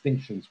these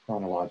distinctions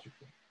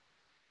chronologically.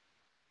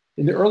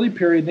 In the early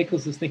period,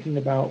 Nicholas is thinking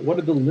about what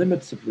are the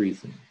limits of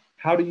reason.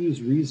 How to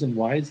use reason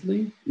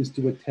wisely is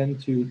to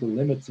attend to the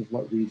limits of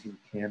what reason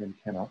can and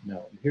cannot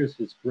know. And here's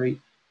his great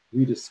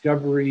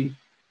rediscovery,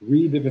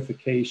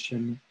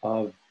 revivification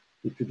of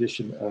the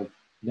tradition of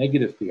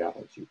negative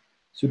theology.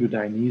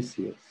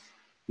 Pseudo-Dionysius,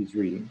 he's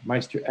reading.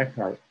 Meister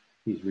Eckhart,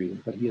 he's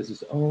reading. But he has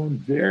his own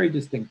very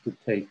distinctive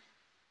take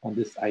on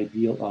this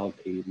ideal of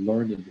a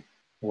learned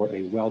or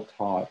a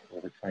well-taught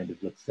or a kind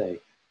of, let's say,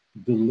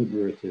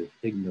 deliberative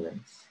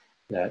ignorance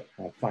that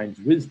finds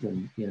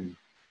wisdom in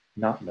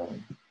not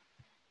knowing.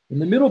 In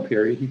the middle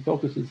period, he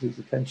focuses his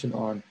attention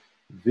on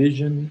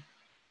vision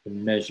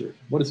and measure.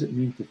 What does it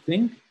mean to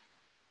think?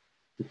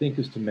 To think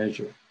is to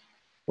measure.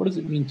 What does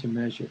it mean to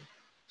measure?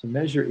 To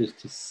measure is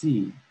to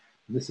see.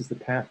 And this is the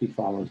path he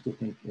follows to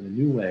think in a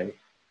new way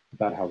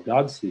about how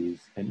God sees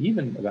and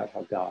even about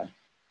how God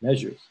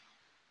measures.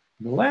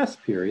 In the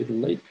last period, the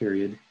late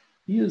period,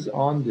 he is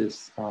on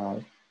this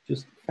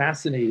just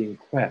fascinating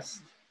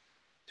quest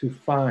to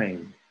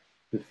find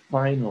the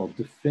final,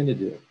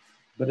 definitive,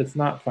 but it's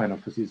not final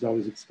because he's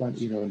always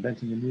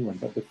inventing a new one,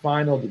 but the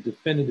final, the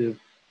definitive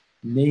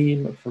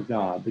name for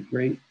God, the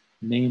great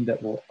name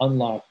that will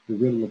unlock the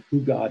riddle of who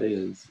God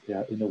is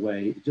in a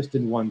way, just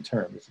in one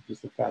term. This is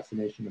just the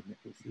fascination of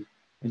Nicholas.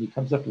 And he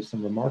comes up with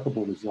some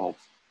remarkable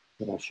results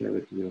that I'll share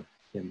with you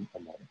in a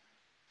moment.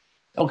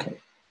 Okay,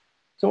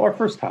 so our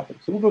first topic.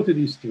 So we'll go through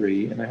these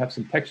 3, and I have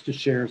some text to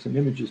share, some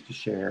images to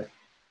share,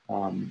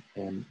 and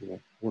we'll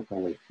work our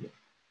way through.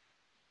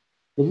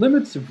 The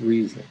limits of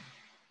reason.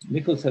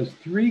 Nicholas has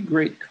 3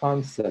 great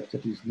concepts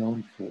that he's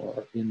known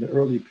for in the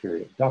early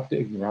period. Docta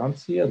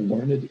ignorantia,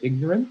 learned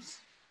ignorance,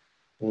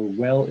 or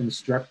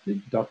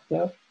well-instructed,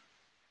 docta,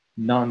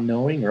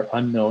 non-knowing or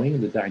unknowing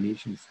in the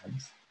Dionysian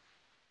sense.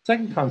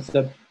 Second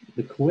concept,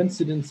 the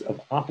coincidence of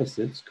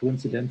opposites,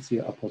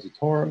 coincidentia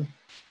oppositorum,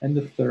 and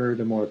the third,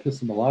 a more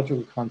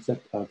epistemological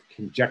concept of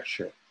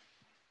conjecture.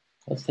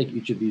 Let's take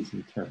each of these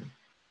in turn.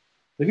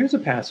 So here's a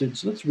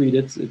passage. Let's read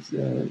it.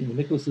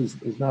 Nicholas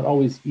is not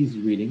always easy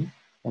reading,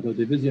 although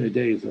Divisione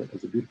Dei is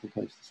a beautiful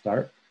place to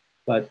start.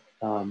 But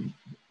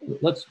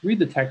let's read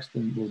the text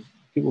and we'll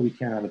get what we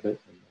can out of it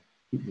and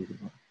keep moving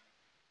on.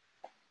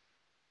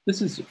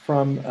 This is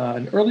from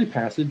an early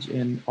passage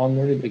in On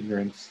Learned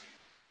Ignorance.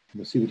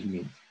 We'll see what he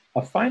means.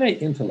 A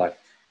finite intellect,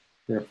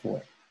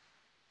 therefore,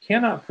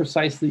 cannot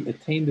precisely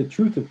attain the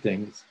truth of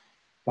things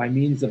by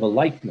means of a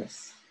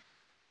likeness.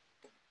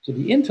 So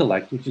the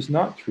intellect, which is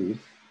not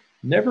truth,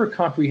 never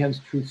comprehends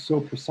truth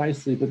so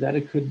precisely, but that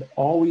it could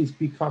always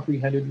be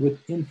comprehended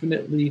with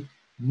infinitely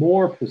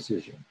more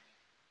precision.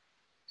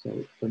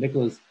 So for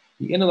Nicholas,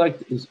 the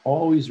intellect is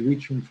always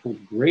reaching for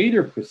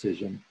greater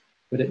precision,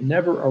 but it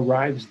never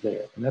arrives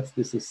there. And that's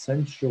this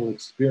essential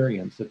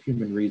experience of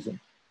human reason.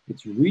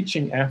 It's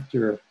reaching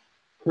after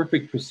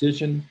perfect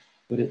precision,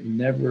 but it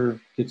never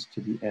gets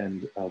to the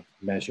end of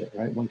measure,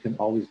 right? One can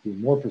always be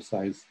more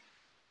precise.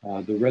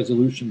 The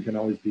resolution can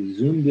always be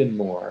zoomed in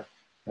more,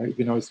 right? You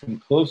can always come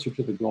closer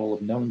to the goal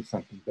of knowing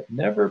something, but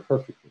never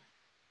perfectly.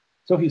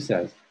 So he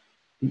says,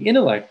 the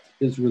intellect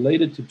is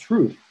related to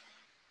truth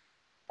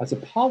as a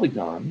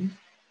polygon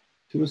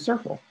to a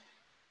circle.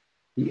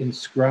 The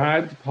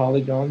inscribed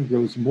polygon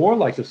grows more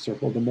like a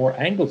circle the more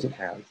angles it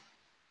has.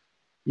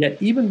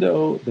 Yet even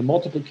though the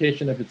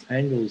multiplication of its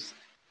angles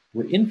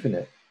were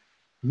infinite,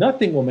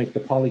 nothing will make the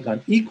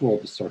polygon equal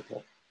the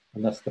circle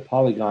unless the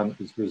polygon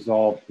is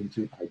resolved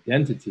into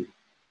identity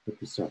with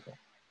the circle.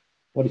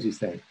 What is he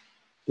saying?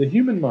 The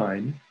human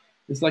mind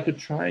is like a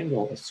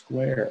triangle, a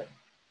square,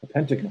 a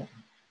pentagon.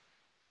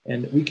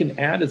 And we can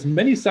add as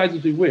many sides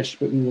as we wish,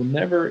 but we will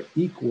never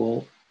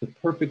equal the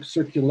perfect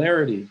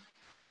circularity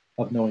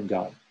of knowing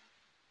God.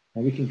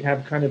 And we can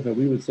have kind of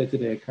we would say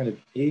today, a kind of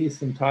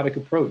asymptotic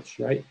approach,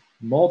 right?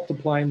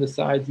 Multiplying the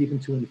sides even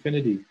to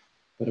infinity,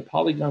 but a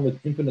polygon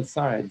with infinite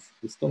sides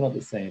is still not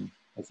the same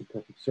as a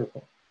perfect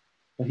circle.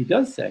 But he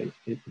does say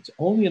it's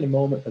only in a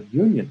moment of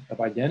union, of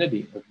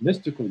identity, of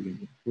mystical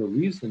union, where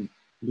reason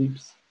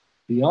leaps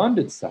beyond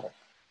itself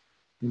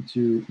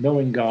into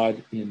knowing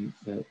God in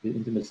the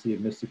intimacy of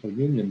mystical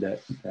union,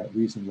 that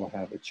reason will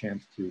have a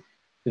chance to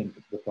think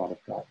the thought of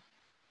God.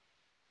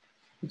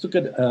 Let's look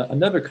at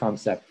another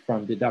concept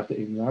from Deducta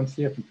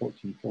Ignorantia from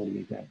 1440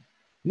 again.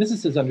 And this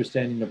is his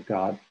understanding of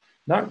God.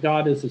 Not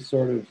God as a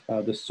sort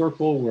of the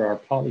circle where our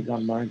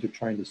polygon minds are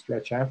trying to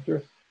stretch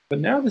after, but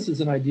now this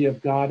is an idea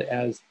of God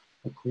as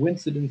a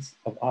coincidence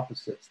of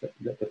opposites,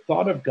 that the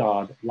thought of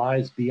God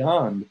lies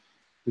beyond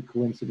the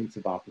coincidence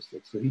of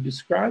opposites. So he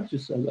describes,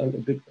 just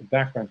a big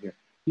background here,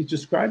 he's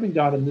describing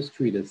God in this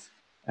treatise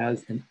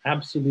as an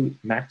absolute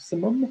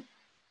maximum,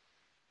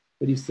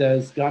 but he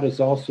says God is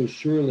also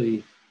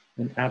surely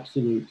an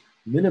absolute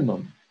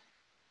minimum.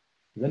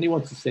 And then he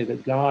wants to say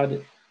that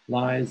God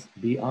lies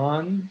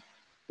beyond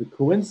the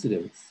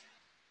coincidence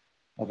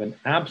of an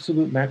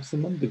absolute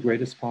maximum, the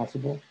greatest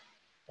possible,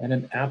 and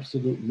an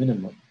absolute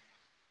minimum,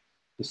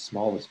 the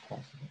smallest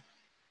possible.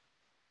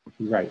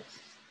 He writes,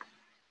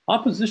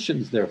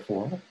 oppositions,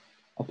 therefore,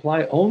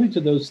 apply only to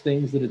those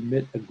things that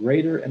admit a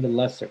greater and a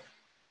lesser,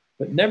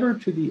 but never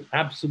to the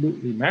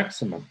absolutely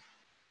maximum,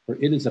 for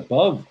it is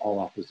above all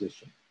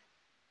opposition.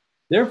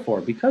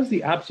 Therefore, because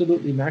the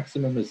absolutely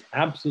maximum is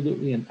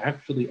absolutely and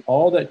actually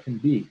all that can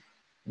be,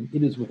 and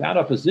it is without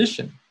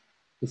opposition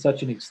to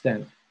such an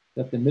extent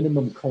that the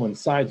minimum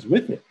coincides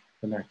with it,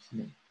 the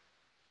maximum,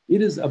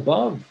 it is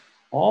above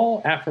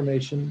all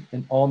affirmation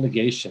and all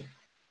negation,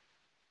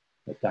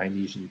 that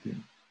Dionysian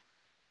theme.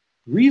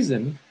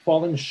 Reason,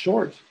 falling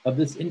short of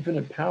this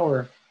infinite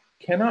power,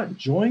 cannot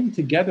join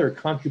together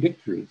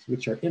contradictories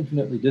which are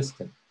infinitely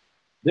distant.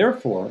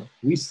 Therefore,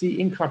 we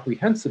see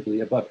incomprehensibly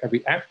above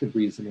every act of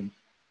reasoning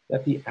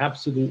that the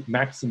absolute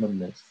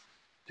maximumness,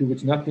 to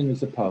which nothing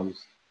is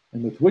opposed,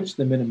 and with which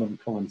the minimum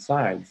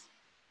coincides,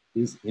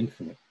 is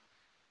infinite.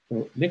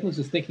 So Nicholas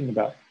is thinking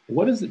about,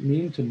 what does it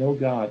mean to know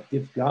God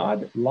if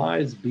God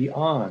lies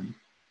beyond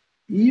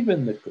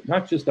even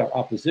not just our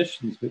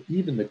oppositions, but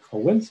even the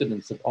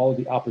coincidence of all of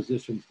the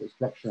oppositions that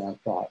structure our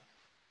thought?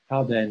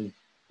 How then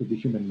could the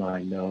human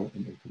mind know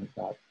an infinite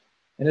God?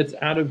 And it's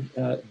out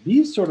of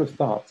these sort of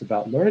thoughts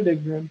about learned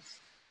ignorance,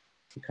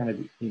 the kind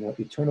of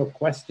eternal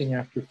questing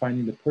after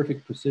finding the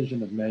perfect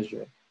precision of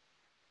measure,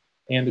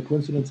 and the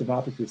coincidence of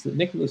opposites, that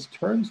Nicholas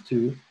turns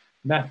to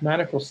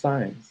mathematical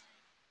science.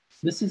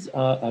 This is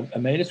a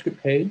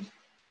manuscript page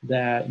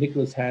that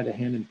Nicholas had a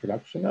hand in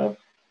production of,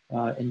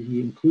 and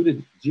he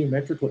included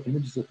geometrical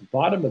images at the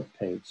bottom of the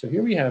page. So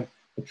here we have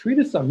a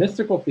treatise on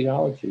mystical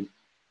theology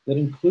that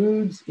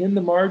includes in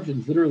the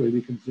margins, literally,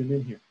 we can zoom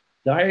in here,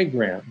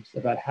 diagrams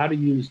about how to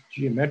use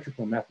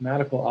geometrical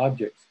mathematical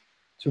objects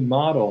to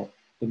model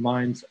the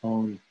mind's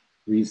own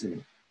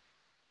reasoning.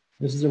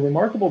 This is a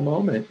remarkable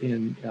moment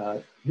in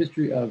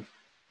history of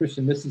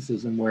Christian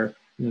mysticism where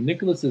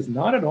Nicholas is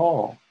not at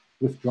all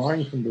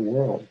withdrawing from the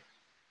world.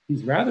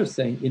 He's rather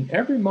saying in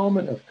every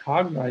moment of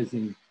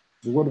cognizing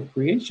the world of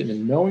creation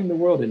and knowing the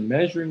world and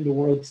measuring the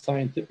world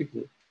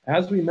scientifically,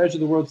 as we measure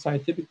the world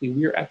scientifically,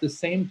 we are at the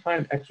same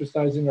time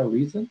exercising our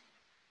reason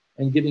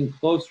and getting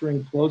closer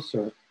and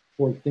closer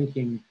toward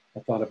thinking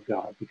a thought of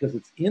God, because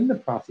it's in the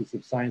process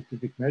of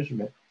scientific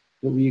measurement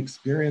that we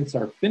experience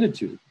our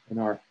finitude and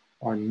our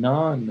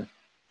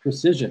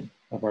non-precision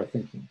of our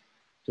thinking,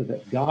 so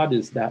that God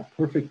is that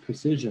perfect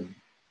precision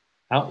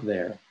out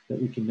there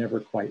that we can never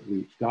quite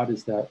reach. God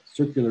is that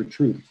circular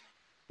truth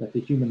that the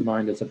human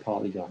mind as a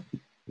polygon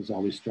is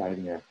always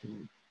striving after.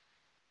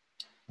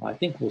 I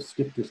think we'll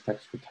skip this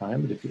text for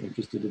time, but if you're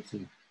interested, it's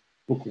in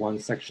Book 1,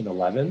 Section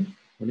 11,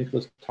 where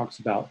Nicholas talks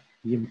about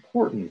the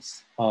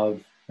importance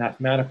of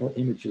mathematical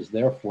images,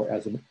 therefore,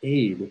 as an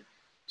aid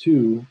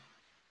to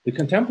the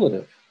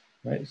contemplative,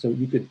 right? So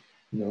you could,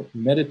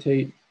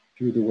 meditate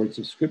through the words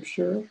of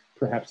Scripture,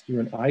 perhaps through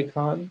an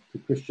icon to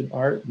Christian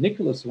art.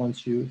 Nicholas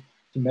wants you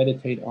to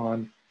meditate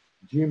on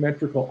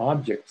geometrical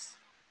objects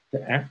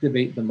to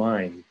activate the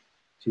mind,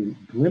 to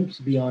glimpse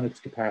beyond its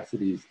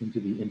capacities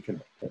into the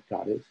infinite that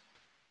God is.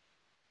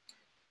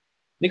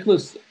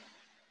 Nicholas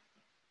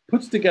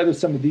puts together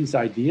some of these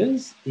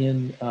ideas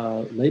in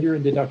later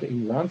in Deducta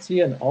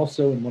Ignorantia and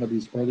also in one of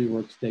these early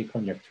works, De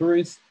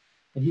Conjecturis,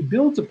 and he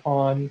builds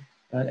upon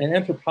an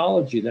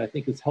anthropology that I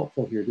think is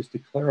helpful here, just to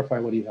clarify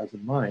what he has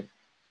in mind.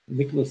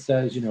 Nicholas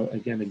says,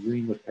 again,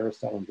 agreeing with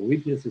Aristotle and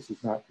Boethius,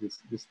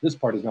 this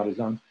part is not his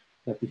own,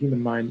 that the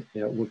human mind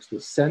works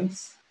with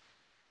sense,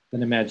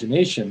 then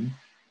imagination,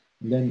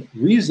 and then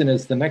reason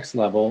is the next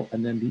level,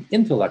 and then the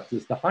intellect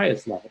is the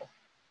highest level.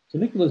 So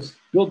Nicholas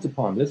builds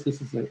upon this.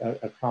 This is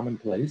a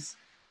commonplace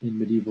in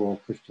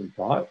medieval Christian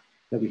thought,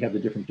 that we have the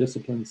different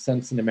disciplines,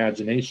 sense and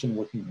imagination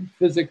working in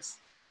physics,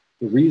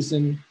 the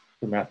reason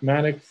for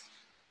mathematics,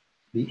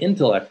 the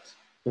intellect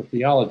for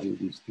theology,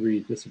 these three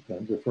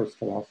disciplines, or first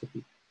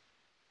philosophy.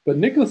 But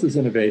Nicholas's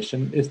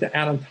innovation is to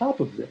add on top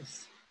of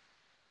this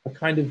a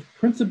kind of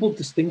principled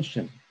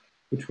distinction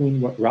between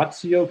what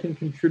ratio can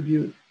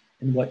contribute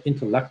and what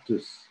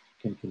intellectus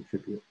can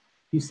contribute.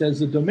 He says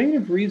the domain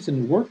of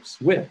reason works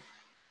with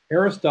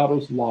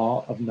Aristotle's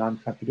law of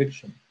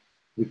non-contradiction.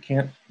 We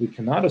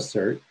cannot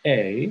assert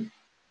A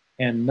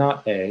and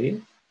not A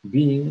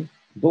being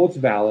both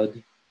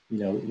valid,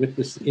 with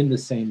this in the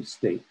same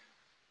state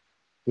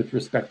with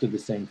respect to the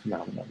same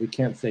phenomena. We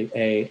can't say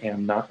A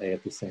and not A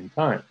at the same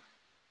time,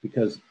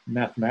 because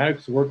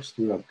mathematics works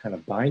through a kind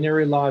of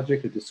binary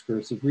logic, a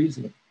discursive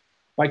reasoning.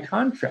 By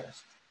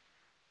contrast,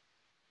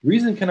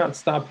 reason cannot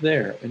stop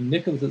there, and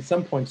Nicholas at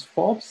some points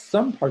faults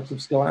some parts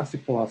of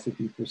scholastic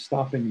philosophy for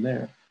stopping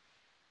there.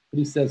 But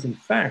he says, in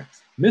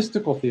fact,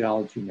 mystical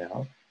theology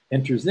now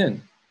enters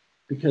in,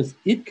 because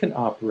it can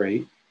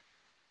operate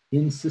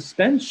in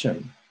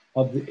suspension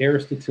of the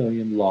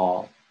Aristotelian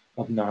law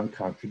of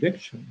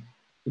non-contradiction.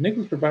 So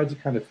Nicholas provides a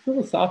kind of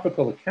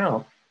philosophical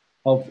account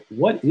of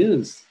what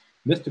is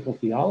mystical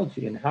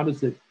theology and how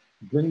does it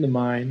bring the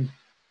mind,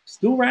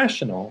 still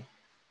rational,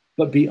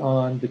 but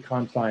beyond the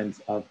confines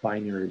of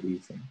binary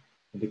reason,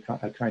 and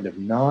a kind of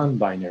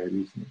non-binary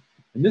reasoning.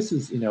 And this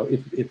is,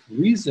 if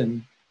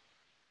reason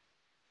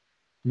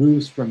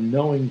moves from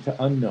knowing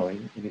to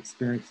unknowing and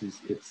experiences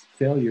its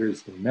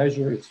failures in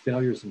measure, its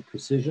failures in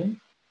precision,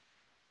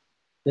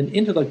 then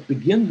intellect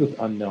begins with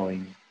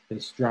unknowing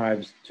and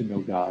strives to know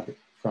God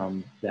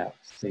from that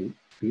state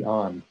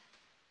beyond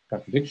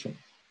contradiction.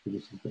 So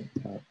this is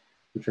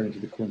returning to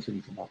the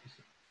coincidence of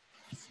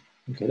opposites.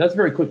 Okay, that's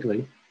very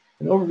quickly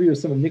an overview of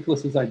some of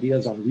Nicholas's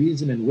ideas on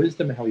reason and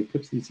wisdom and how he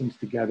puts these things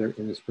together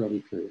in this early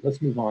period. Let's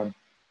move on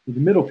to the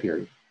middle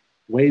period,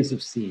 ways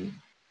of seeing.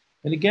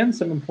 And again,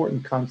 some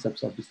important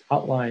concepts I'll just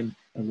outline,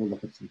 and we'll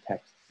look at some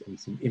texts and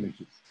some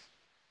images.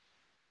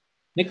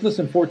 Nicholas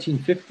in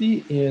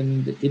 1450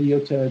 in the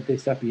Idiota de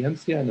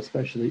Sapientia, and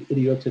especially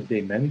Idiota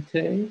de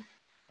Mente.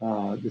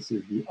 This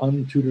is the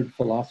untutored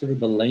philosopher,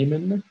 the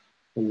layman,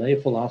 the lay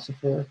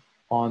philosopher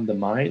on the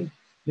mind.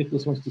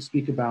 Nicholas wants to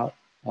speak about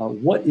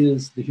what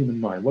is the human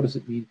mind? What does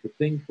it mean to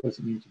think? What does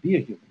it mean to be a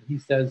human? He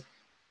says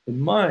the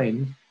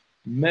mind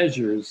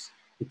measures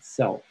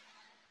itself.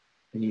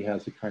 And he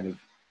has a kind of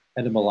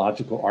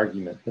etymological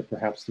argument that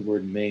perhaps the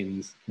word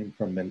mens came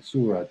from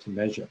mensura, to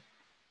measure.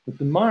 But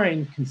the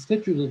mind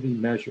constitutively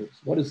measures.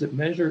 What does it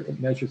measure? It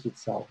measures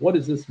itself. What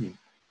does this mean?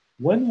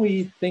 When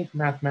we think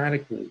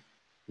mathematically,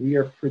 we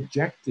are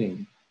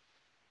projecting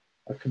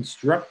a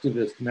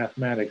constructivist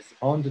mathematics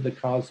onto the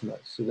cosmos,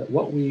 so that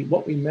what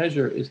we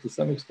measure is to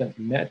some extent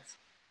met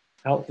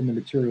out in the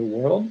material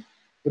world,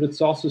 but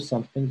it's also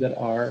something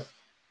that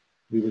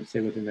we would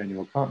say with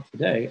Immanuel Kant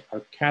today,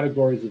 our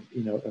categories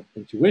of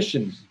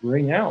intuition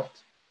bring out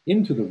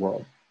into the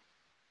world.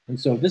 And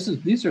so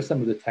these are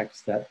some of the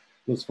texts that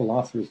those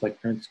philosophers like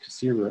Ernst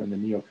Cassirer and the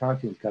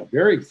Neo-Kantians got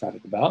very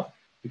excited about,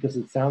 because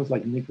it sounds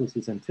like Nicholas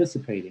is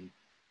anticipating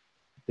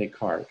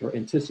Descartes or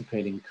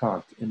anticipating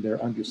Kant in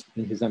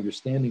his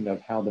understanding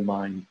of how the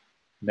mind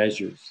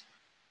measures.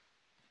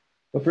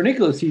 But for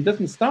Nicholas, he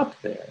doesn't stop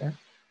there,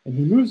 and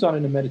he moves on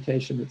in a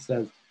meditation that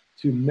says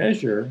to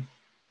measure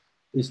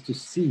is to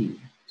see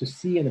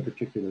in a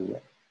particular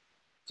way,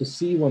 to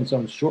see one's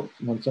own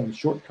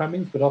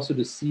shortcomings, but also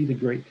to see the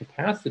great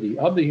capacity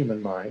of the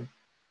human mind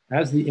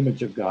as the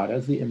image of God,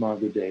 as the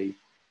imago Dei,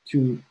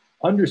 to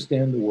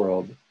understand the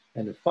world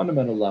at a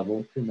fundamental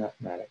level through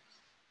mathematics.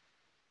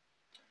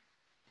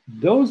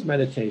 Those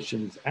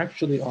meditations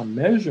actually on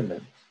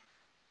measurement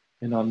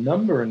and on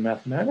number and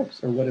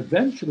mathematics are what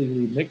eventually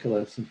lead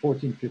Nicholas in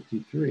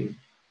 1453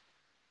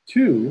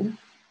 to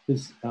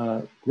his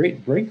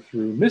great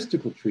breakthrough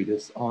mystical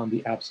treatise on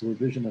the absolute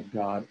vision of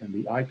God and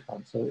the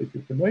icon. So if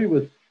you're familiar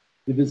with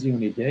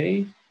Divisione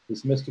Dei,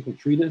 this mystical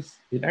treatise,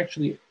 it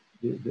actually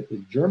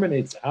it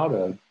germinates out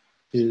of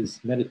his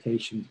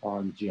meditations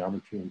on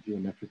geometry and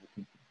geometrical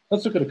thinking.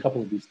 Let's look at a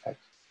couple of these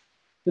texts.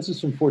 This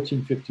is from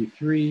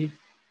 1453,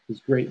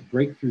 his great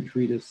breakthrough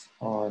treatise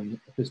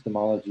on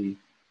epistemology,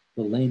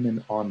 The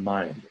Layman on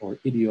Mind, or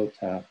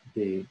Idiota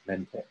de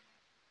Mente.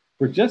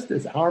 For just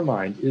as our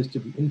mind is to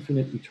the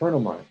infinite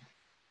eternal mind,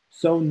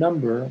 so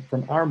number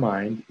from our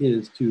mind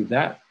is to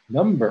that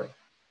number.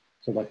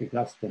 So like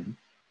Augustine,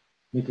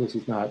 Nicholas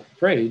is not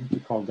afraid to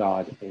call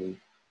God a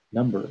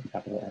number,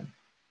 capital N.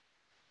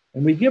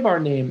 And we give our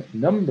name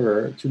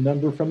number to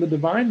number from the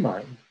divine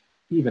mind,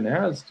 even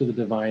as to the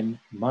divine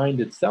mind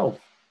itself,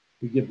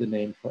 we give the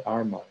name for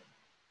our mind.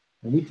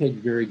 And we take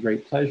very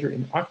great pleasure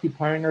in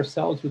occupying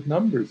ourselves with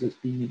numbers as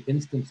being an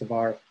instance of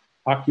our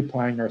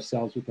occupying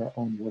ourselves with our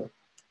own work.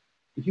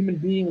 The human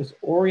being is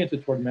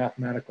oriented toward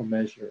mathematical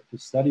measure, to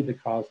study the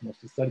cosmos,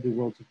 to study the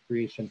worlds of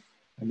creation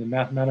and the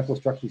mathematical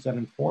structures that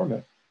inform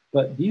it.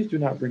 But these do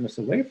not bring us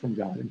away from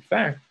God. In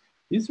fact,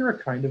 these are a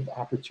kind of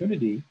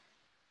opportunity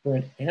for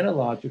an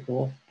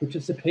analogical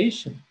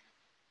participation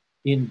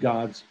in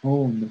God's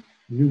own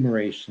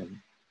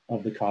numeration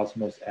of the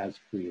cosmos as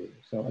creator.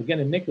 So again,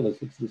 in Nicholas,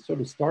 it's this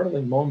sort of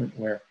startling moment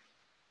where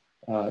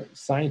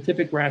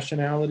scientific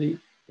rationality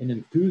and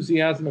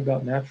enthusiasm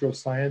about natural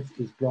science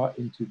is brought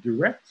into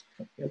direct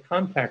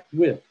contact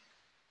with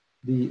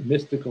the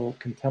mystical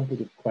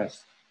contemplative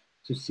quest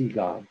to see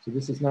God. So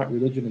this is not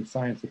religion and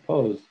science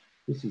opposed.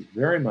 This is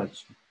very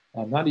much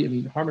Not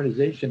even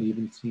harmonization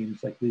even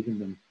seems like leaving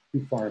them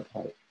too far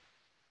apart.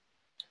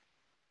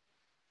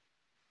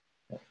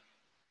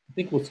 I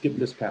think we'll skip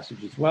this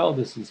passage as well.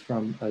 This is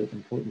from an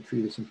important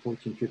treatise in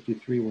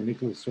 1453 where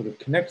Nicholas sort of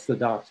connects the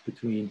dots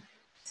between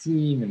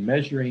seeing and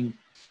measuring.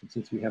 And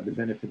since we have the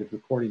benefit of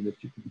recording this,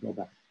 you can go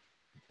back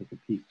and take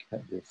a peek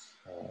at this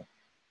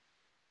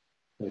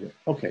later.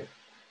 Okay,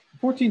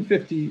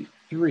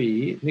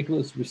 1453,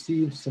 Nicholas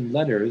received some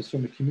letters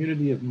from a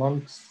community of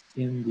monks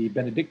in the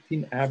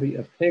Benedictine Abbey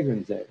of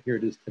Tegernsee. Here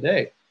it is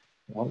today,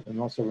 and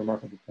also a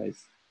remarkable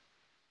place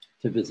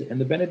to visit.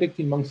 And the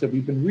Benedictine monks said,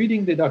 we've been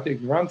reading De Docta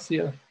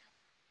Ignorantia.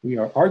 We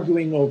are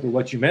arguing over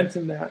what you meant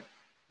in that.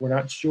 We're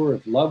not sure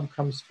if love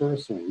comes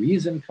first or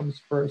reason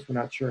comes first. We're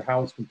not sure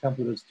how as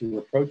contemplatives to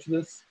approach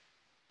this,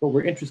 but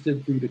we're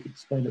interested for you to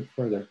explain it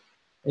further.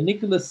 And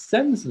Nicholas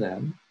sends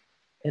them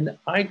an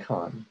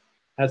icon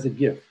as a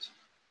gift.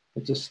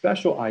 It's a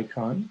special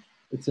icon.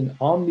 It's an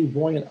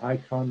omnivoyant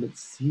icon that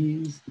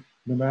sees,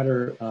 no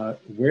matter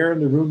where in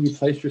the room you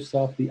place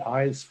yourself, the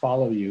eyes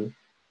follow you.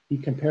 He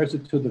compares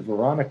it to the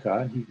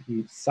Veronica.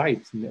 He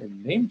cites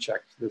and name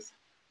checks this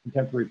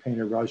contemporary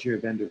painter Rogier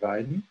van der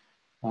Weyden.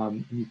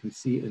 And you can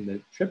see in the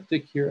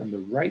triptych here on the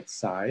right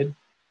side,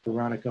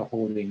 Veronica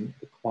holding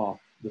the cloth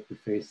with the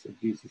face of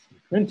Jesus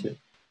imprinted.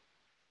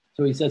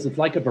 So he says it's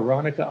like a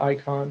Veronica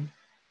icon.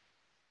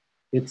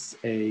 It's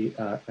an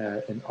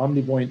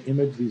omnivoyant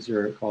image. These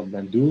are called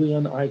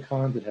Mandulian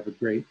icons that have a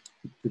great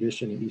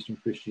tradition in Eastern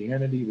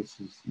Christianity. This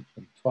is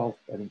from 12th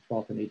and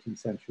 18th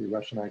century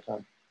Russian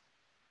icon.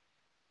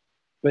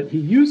 But he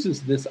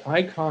uses this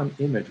icon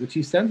image, which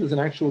he sends as an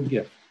actual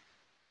gift.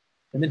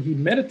 And then he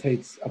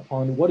meditates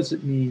upon what does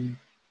it mean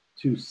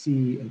to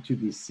see and to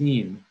be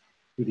seen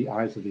through the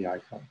eyes of the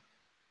icon.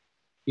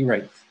 He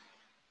writes,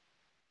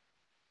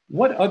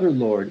 what other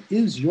Lord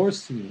is your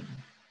seeing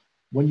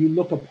when you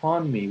look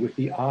upon me with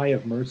the eye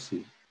of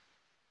mercy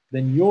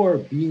than your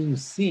being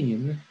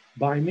seen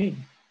by me?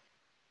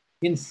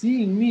 In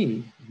seeing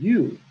me,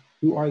 you,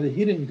 who are the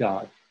hidden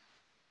God,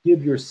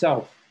 give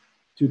yourself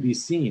to be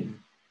seen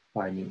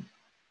by me.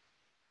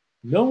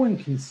 No one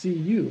can see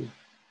you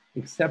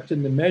except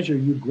in the measure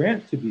you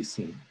grant to be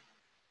seen.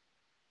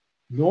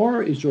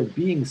 Nor is your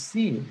being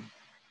seen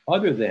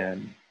other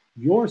than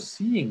your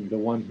seeing the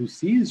one who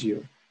sees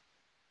you.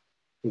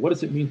 So what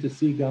does it mean to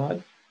see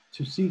God?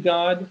 To see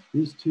God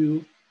is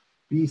to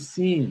be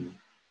seen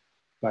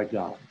by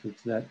God.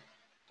 It's that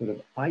sort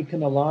of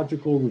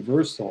iconological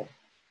reversal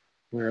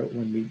where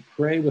when we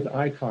pray with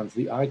icons,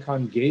 the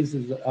icon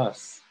gazes at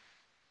us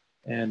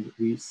and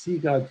we see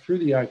God through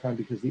the icon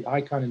because the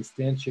icon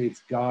instantiates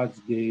God's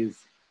gaze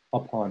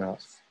upon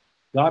us.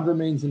 God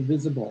remains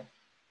invisible,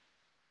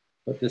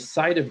 but the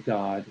sight of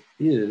God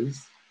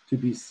is to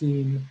be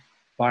seen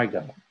by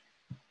God.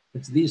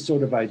 It's these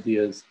sort of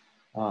ideas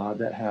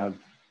that have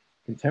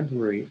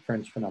contemporary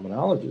French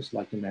phenomenologists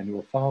like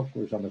Emmanuel Falk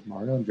or Jean-Luc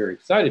Marion very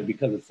excited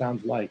because it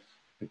sounds like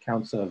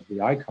accounts of the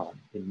icon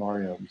in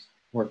Marion's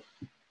work.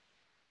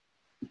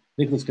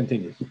 Nicholas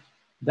continues,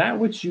 that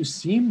which you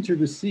seem to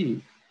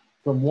receive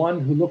from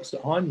one who looks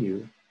on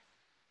you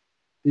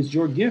is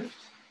your gift,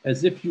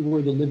 as if you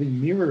were the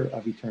living mirror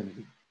of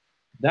eternity.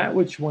 That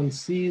which one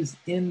sees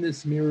in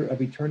this mirror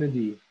of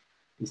eternity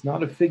is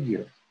not a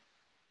figure,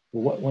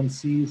 but what one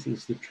sees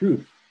is the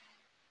truth,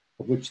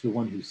 of which the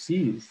one who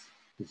sees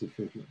is a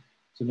figure.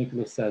 So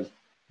Nicholas says,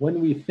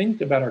 when we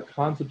think about our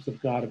concepts of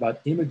God,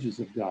 about images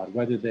of God,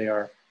 whether they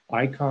are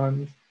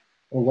icons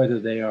or whether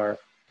they are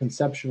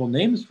conceptual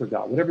names for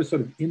God, whatever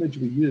sort of image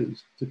we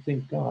use to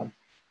think God,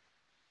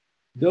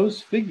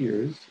 those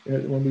figures,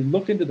 when we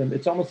look into them,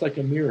 it's almost like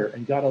a mirror,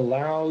 and God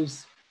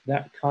allows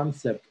that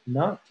concept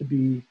not to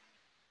be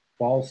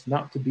false,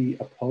 not to be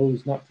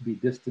opposed, not to be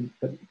distant,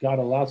 but God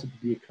allows it to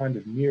be a kind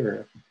of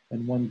mirror,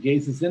 and one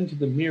gazes into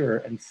the mirror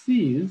and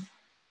sees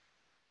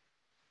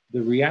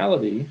the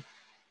reality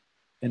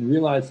and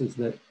realizes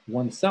that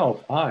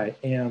oneself, I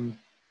am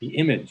the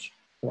image.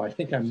 So I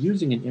think I'm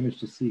using an image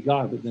to see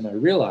God, but then I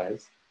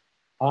realize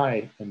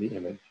I am the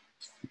image.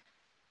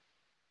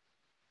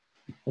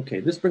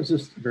 Okay, this brings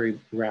us very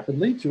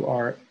rapidly to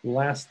our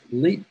last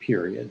late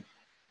period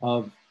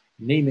of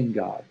naming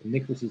God. And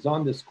Nicholas is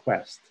on this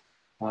quest.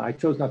 I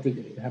chose not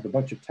to have a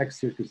bunch of texts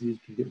here because these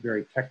can get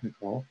very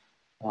technical.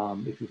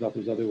 If you thought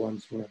those other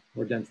ones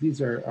were dense,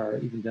 these are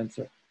even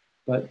denser.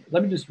 But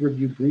let me just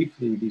review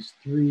briefly these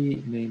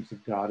three names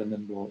of God, and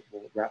then we'll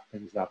wrap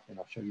things up, and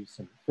I'll show you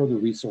some further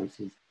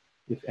resources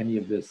if any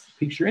of this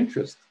piques your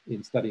interest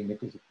in studying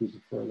Nicholas of Cusa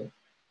further.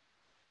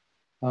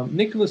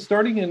 Nicholas,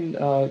 starting in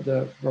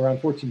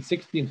around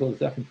 1460 until his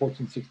death in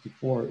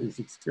 1464, is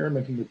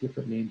experimenting with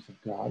different names of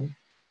God.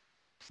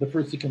 The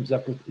first he comes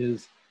up with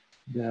is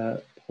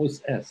the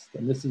pos est,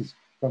 and this is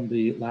from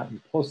the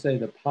Latin posse,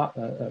 the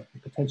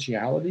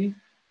potentiality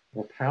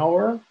or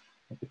power,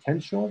 or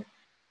potential,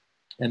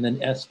 and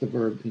then est, the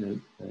verb,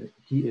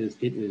 he is,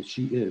 it is,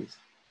 she is.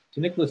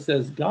 So Nicholas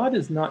says, God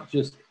is not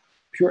just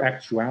pure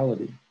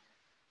actuality.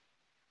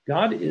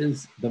 God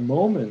is the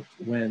moment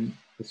when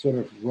the sort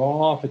of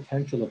raw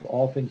potential of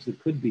all things that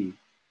could be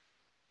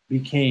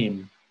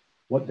became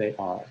what they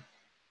are,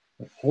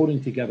 of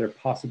holding together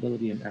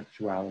possibility and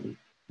actuality.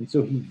 And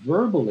so he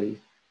verbally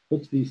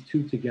puts these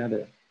two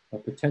together, a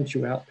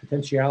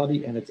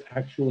potentiality and its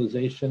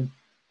actualization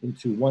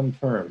into one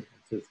term.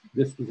 It says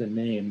this is a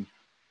name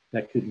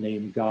that could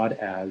name God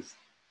as,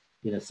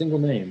 in a single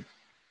name,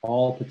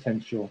 all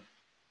potential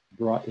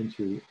brought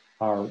into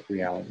our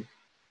reality.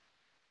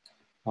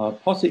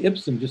 Posse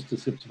ipsum, just to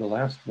skip to the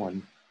last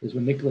one, is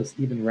when Nicholas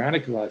even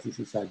radicalizes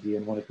this idea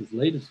in one of his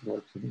latest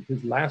works. I think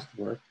his last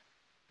work,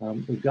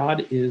 that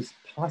God is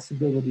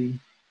possibility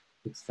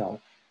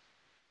itself.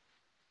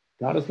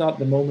 God is not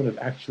the moment of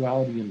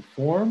actuality and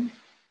form.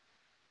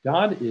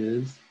 God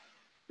is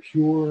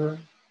pure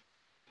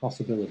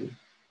possibility.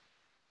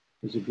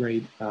 There's a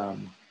great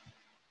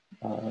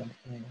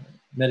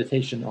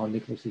meditation on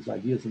Nicholas's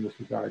ideas in this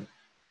regard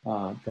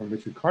from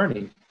Richard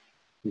Carney,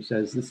 who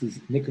says this is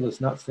Nicholas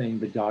not saying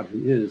the God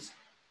who is,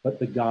 but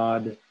the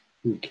God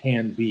who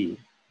can be.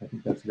 I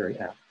think that's very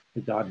apt,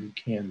 the God who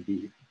can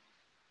be.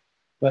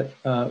 But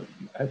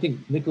I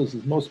think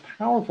Nicholas's most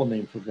powerful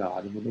name for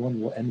God, and the one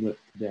we'll end with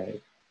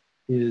today,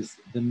 is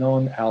the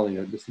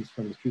non-aliud. This is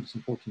from his treatise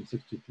in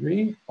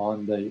 1463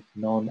 on the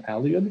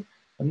non-aliud.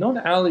 A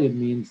non-aliud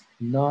means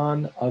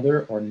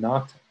non-other or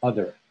not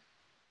other.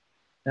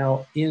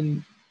 Now,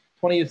 in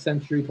 20th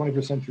century,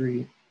 21st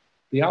century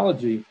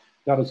theology,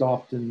 God is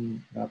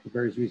often, for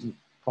various reasons,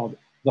 called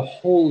the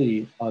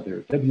wholly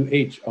other,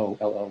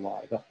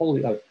 W-H-O-L-L-Y, the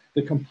wholly other,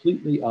 the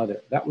completely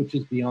other, that which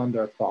is beyond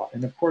our thought.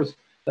 And of course,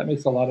 that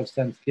makes a lot of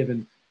sense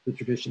given the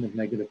tradition of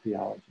negative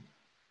theology,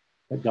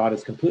 that God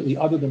is completely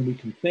other than we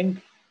can think.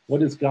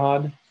 What is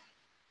God?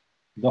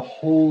 The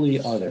wholly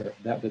other,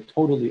 the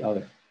totally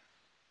other.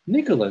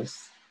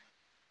 Nicholas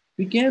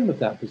began with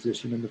that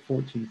position in the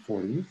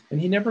 1440s, and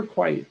he never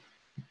quite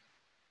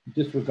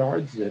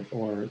disregards it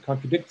or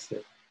contradicts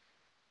it.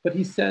 But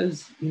he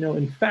says,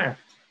 in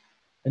fact,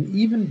 an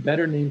even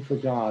better name for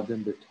God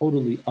than the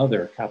totally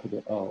other,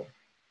 capital O,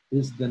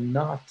 is the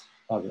not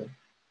other.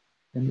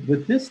 And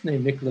with this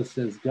name, Nicholas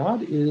says,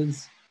 God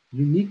is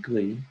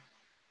uniquely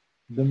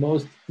the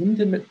most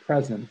intimate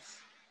presence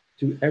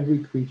to every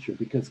creature,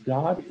 because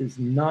God is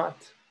not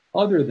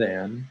other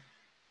than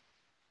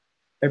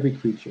every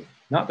creature.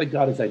 Not that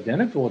God is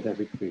identical with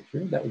every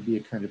creature, that would be a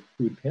kind of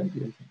crude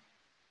pantheism,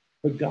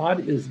 but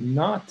God is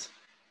not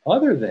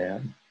other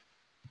than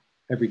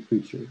every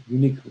creature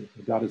uniquely.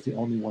 God is the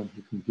only one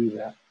who can do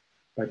that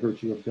by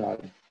virtue of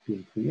God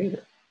being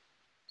creator.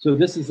 So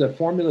this is a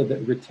formula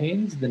that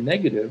retains the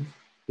negative.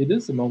 It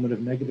is a moment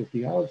of negative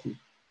theology,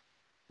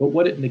 but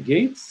what it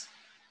negates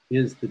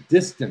is the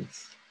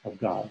distance of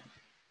God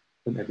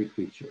from every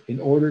creature in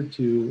order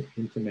to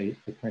intimate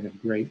a kind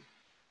of great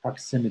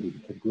proximity,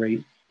 a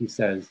great, he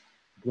says,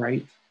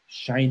 bright,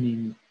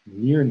 shining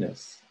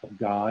nearness of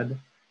God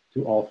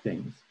to all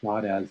things,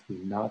 God as the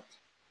not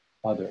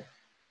other.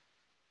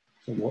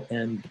 So we'll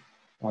end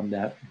on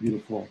that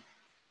beautiful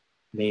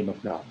name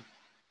of God.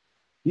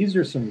 These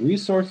are some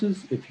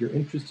resources if you're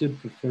interested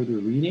for further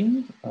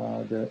reading.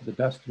 The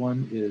best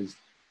one is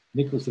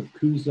Nicholas of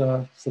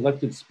Cusa,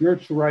 Selected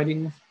Spiritual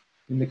Writings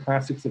in the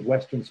Classics of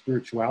Western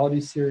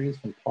Spirituality series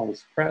from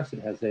Paulus Press. It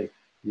has a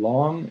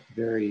long,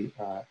 very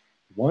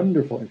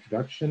wonderful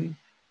introduction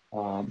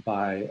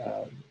by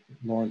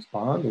Lawrence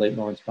Bond, the late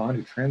Lawrence Bond,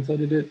 who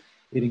translated it.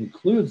 It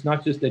includes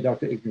not just De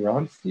Docta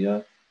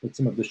Ignorantia, but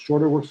some of the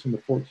shorter works from the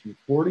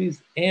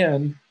 1440s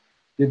and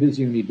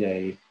Divisione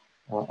Dei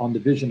on the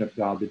vision of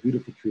God, the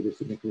beautiful treatise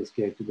that Nicholas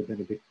gave to the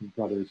Benedictine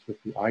brothers with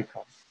the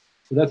icons.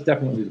 So that's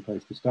definitely the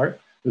place to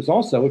start. There's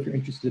also, if you're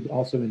interested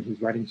also in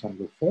his writings on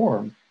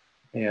reform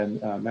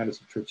and matters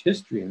of church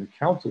history and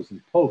councils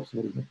and popes,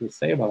 what does Nicholas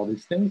say about all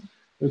these things?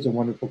 There's a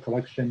wonderful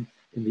collection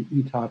in the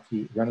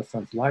Itati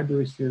Renaissance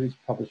Library series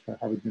published by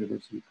Harvard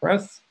University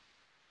Press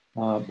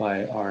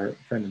by our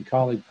friend and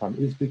colleague, Tom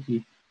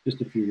Isbicki,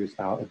 just a few years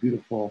out, a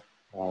beautiful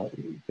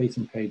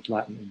facing page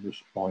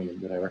Latin-English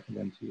volume that I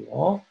recommend to you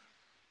all.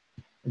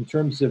 In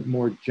terms of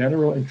more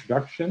general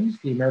introductions,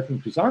 the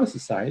American Cusana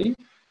Society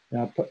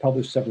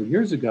published several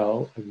years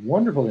ago a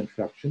wonderful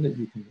introduction that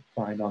you can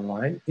find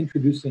online,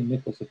 Introducing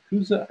Nicholas of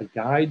Cusa, A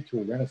Guide to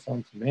a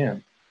Renaissance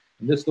Man.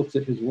 And this looks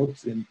at his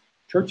works in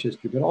church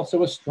history, but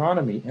also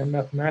astronomy and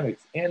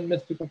mathematics and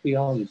mystical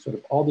theology, sort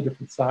of all the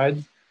different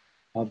sides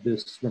of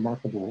this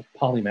remarkable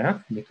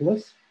polymath,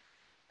 Nicholas.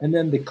 And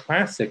then the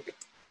classic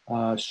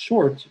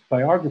short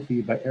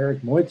biography by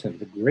Erich Meuthen,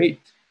 the great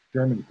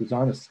German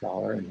Cusanist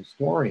scholar and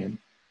historian,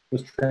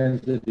 was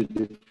translated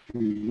a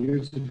few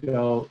years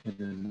ago in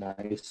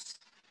a nice,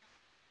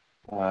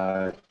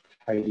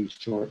 tidy,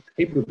 short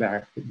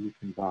paperback that you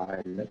can buy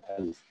that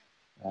has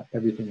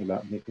everything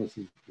about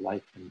Nicholas's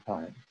life and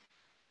time.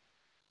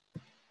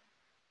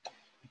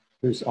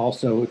 There's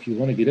also, if you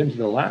want to get into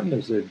the Latin,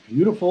 there's a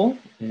beautiful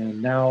and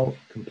now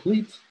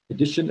complete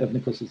edition of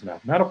Nicholas's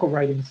mathematical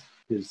writings,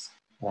 his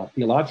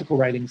theological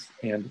writings,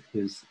 and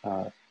his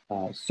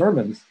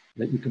sermons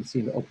that you can see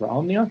in the Opera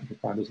Omnia. You can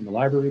find those in the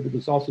library, but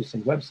there's also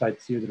some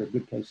websites here that are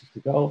good places to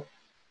go.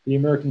 The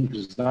American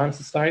Cusana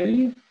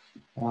Society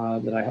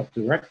that I help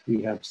direct,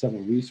 we have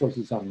several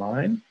resources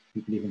online.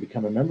 You can even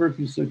become a member if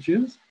you so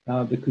choose.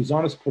 The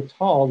Cusanus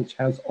Portal, which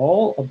has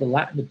all of the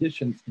Latin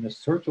editions in a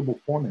searchable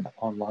format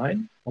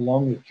online,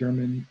 along with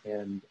German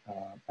and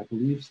I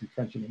believe some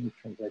French and English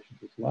translations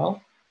as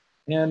well.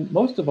 And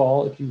most of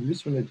all, if you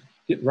just want to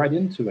get right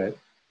into it,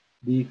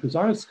 the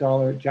Cusanus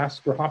scholar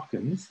Jasper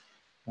Hopkins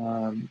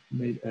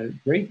made a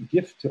great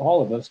gift to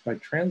all of us by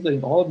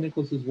translating all of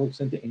Nicholas's works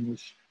into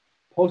English,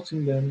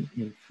 posting them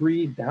in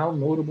free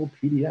downloadable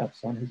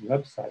PDFs on his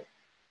website.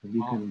 And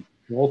you can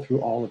roll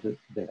through all of it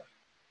there.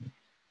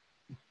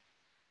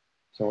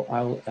 So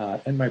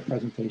I'll end my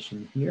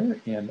presentation here,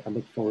 and I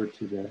look forward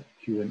to the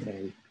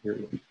Q&A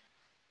period.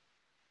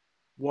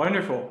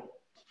 Wonderful.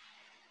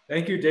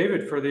 Thank you,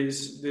 David, for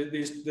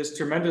this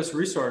tremendous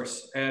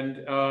resource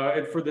and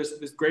for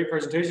this great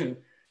presentation.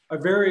 A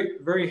very,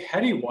 very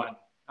heady one.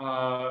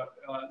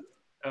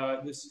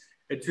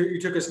 You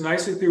took us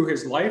nicely through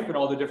his life and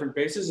all the different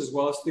bases, as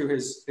well as through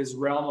his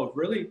realm of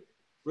really,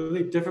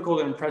 really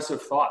difficult and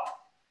impressive thought.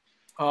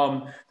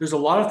 There's a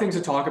lot of things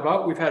to talk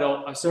about. We've had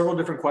several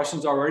different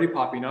questions already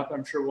popping up.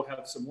 I'm sure we'll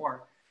have some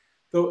more.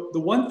 The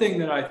one thing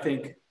that I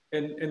think,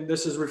 and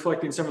this is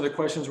reflecting some of the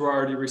questions we're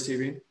already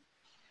receiving,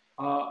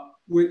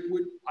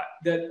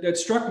 that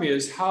struck me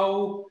is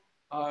how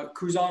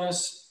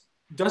Cusanus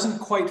doesn't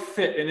quite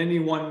fit in any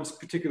one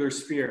particular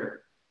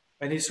sphere.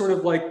 And he's sort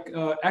of like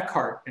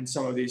Eckhart in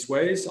some of these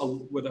ways,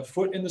 with a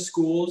foot in the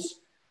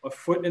schools, a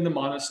foot in the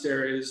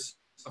monasteries,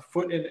 a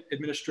foot in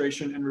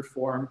administration and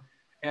reform,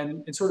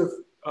 and sort of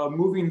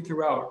moving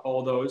throughout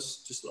all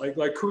those, just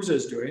like Cusa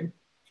is doing.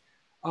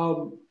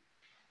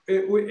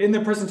 In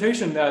the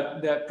presentation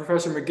that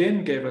Professor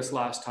McGinn gave us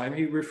last time,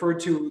 he referred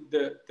to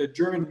the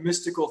German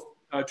mystical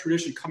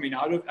tradition coming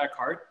out of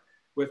Eckhart,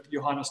 with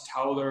Johannes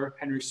Tauler,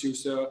 Henry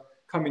Cusa,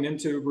 coming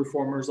into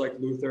reformers like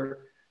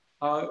Luther.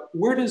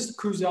 Where does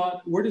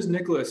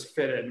Nicholas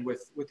fit in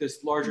with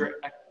this larger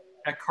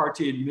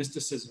Eckhartian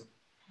mysticism?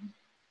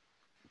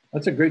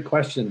 That's a great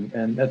question,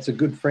 and that's a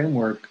good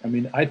framework. I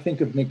mean, I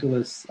think of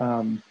Nicholas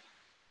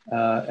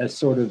as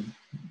sort of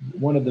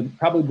one of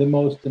probably the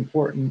most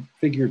important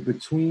figure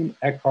between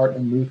Eckhart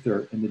and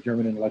Luther in the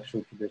German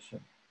intellectual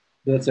tradition.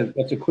 That's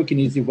a quick and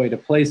easy way to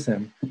place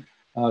him.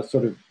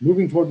 Sort of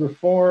moving toward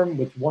reform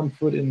with one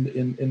foot in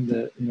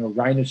the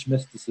Rhenish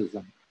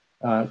mysticism,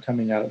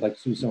 coming out of like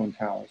Cusa and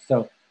Tauler.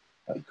 So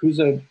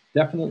Cusa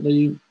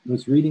definitely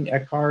was reading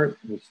Eckhart,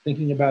 was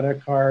thinking about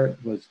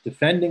Eckhart, was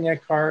defending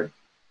Eckhart.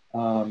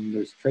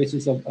 There's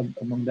traces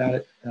among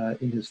that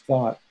in his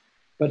thought,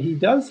 but he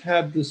does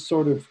have this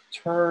sort of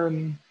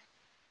turn.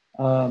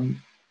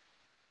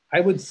 I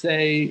would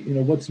say,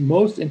 what's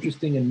most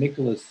interesting in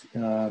Nicholas,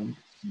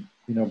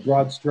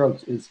 broad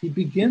strokes, is he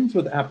begins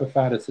with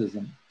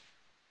apophaticism,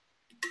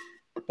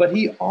 but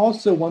he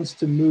also wants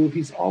to move.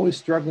 He's always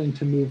struggling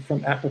to move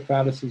from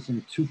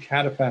apophaticism to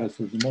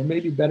cataphaticism, or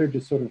maybe better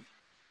to sort of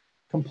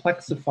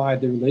complexify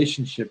the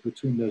relationship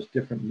between those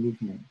different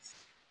movements.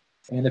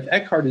 And if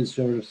Eckhart is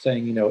sort of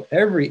saying,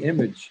 every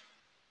image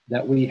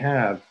that we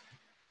have,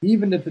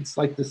 even if it's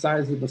like the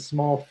size of a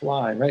small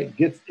fly, right,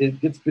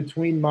 it gets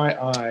between my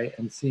eye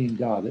and seeing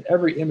God, that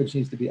every image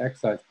needs to be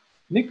excised.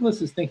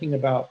 Nicholas is thinking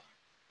about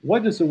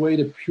what is a way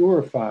to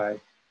purify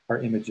our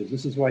images.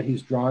 This is why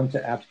he's drawn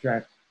to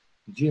abstract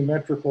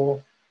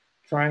geometrical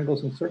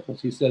triangles and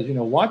circles. He says,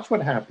 watch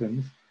what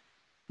happens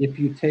if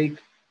you take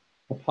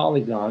a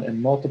polygon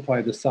and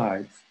multiply the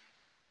sides,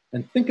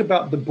 and think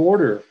about the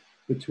border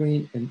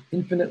between an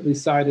infinitely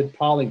sided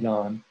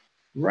polygon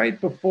right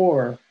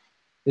before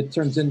it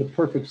turns into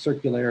perfect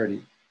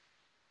circularity.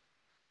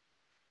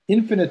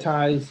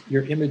 Infinitize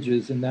your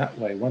images in that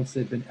way. Once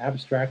they've been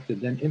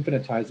abstracted, then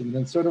infinitize them, and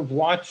then sort of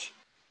watch,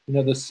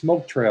 the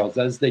smoke trails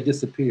as they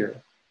disappear.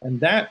 And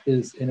that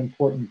is an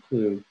important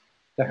clue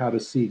to how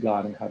to see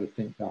God and how to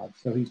think God.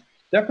 So he's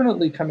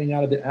definitely coming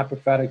out of the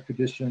apophatic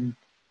tradition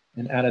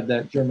and out of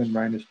that German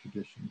Rhenish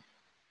tradition.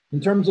 In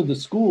terms of the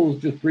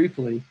schools, just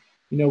briefly,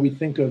 we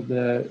think of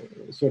the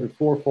sort of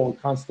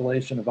fourfold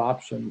constellation of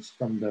options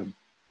from the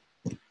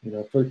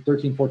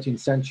 13th, 14th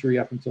century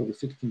up until the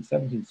 16th,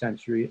 17th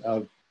century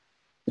of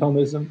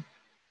Thomism,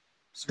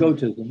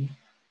 Scotism,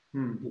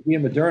 Via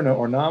Moderna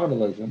or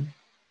nominalism,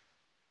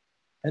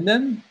 and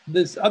then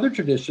this other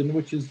tradition,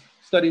 which is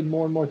studied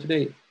more and more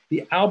today,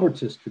 the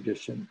Albertist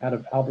tradition out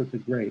of Albert the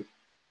Great.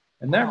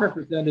 And that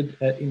represented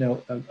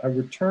a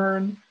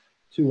return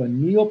to a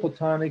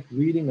Neoplatonic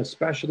reading,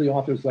 especially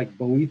authors like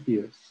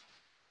Boethius,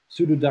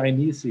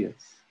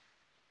 Pseudo-Dionysius.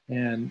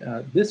 And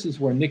this is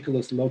where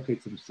Nicholas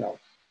locates himself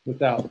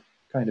without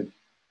kind of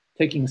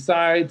taking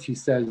sides. He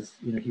says,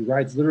 he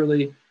writes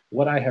literally,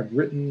 what I have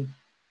written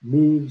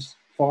moves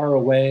far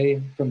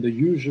away from the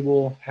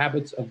usual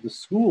habits of the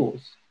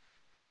schools.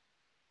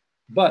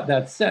 But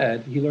that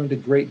said, he learned a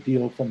great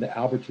deal from the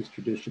Albertist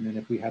tradition. And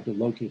if we had to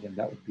locate him,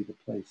 that would be the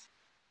place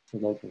to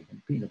locate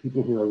him.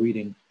 People who are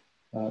reading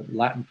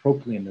Latin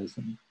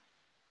Procleanism,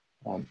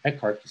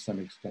 Eckhart to some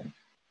extent,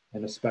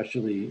 and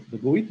especially the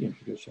Boethian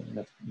tradition. And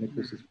that's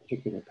Nicholas's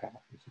particular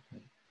path.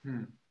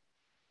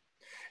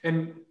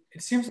 And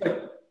it seems like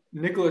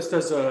Nicholas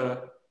does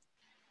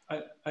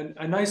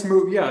a nice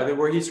move, yeah,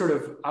 where he sort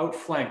of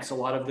outflanks a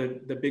lot of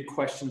the big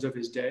questions of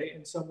his day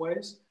in some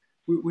ways.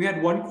 We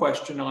had one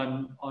question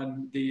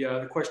on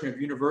the question of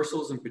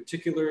universals and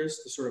particulars,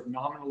 the sort of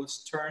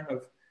nominalist turn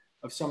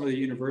of some of the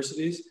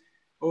universities.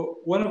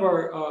 One of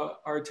our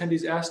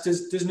attendees asked,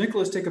 does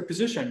Nicholas take a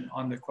position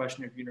on the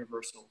question of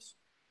universals?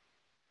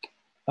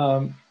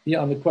 Yeah,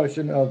 on the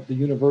question of the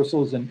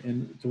universals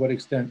and to what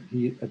extent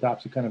he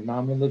adopts a kind of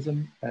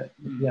nominalism.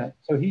 Yeah,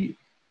 so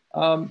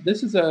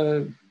this is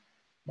a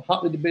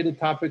hotly debated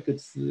topic.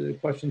 The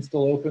question's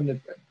still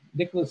open.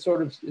 Nicholas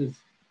sort of is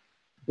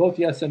both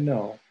yes and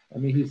no. I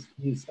mean,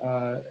 he's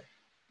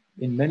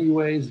in many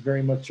ways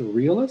very much a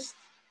realist.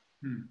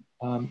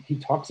 He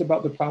talks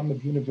about the problem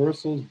of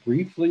universals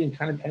briefly and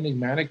kind of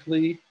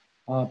enigmatically,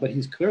 but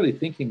he's clearly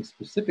thinking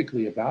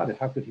specifically about it.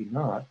 How could he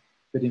not?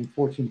 But in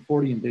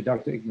 1440 in De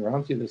Docta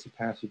Ignorantia, there's a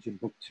passage in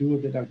book 2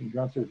 of De Docta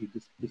Ignorantia where he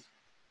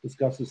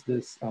discusses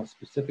this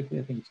specifically.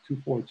 I think it's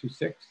 2.4 or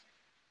 2.6.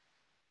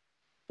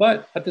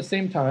 But at the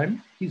same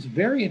time, he's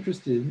very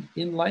interested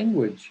in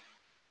language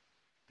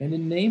and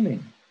in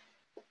naming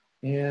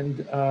and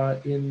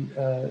in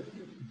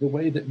the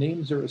way that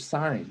names are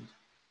assigned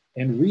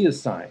and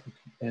reassigned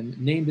and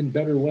named in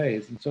better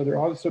ways. And so they're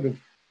all sort of,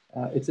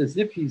 it's as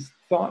if he's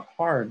thought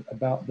hard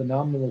about the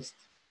nominalist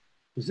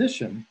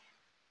position,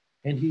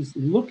 and he's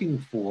looking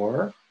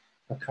for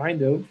a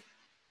kind of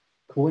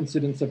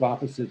coincidence of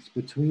opposites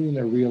between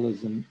a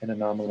realism and a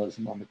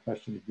nominalism on the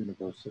question of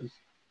universals.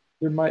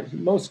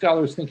 Most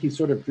scholars think he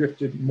sort of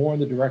drifted more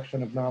in the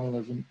direction of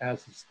nominalism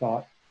as his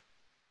thought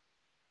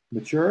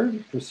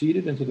matured,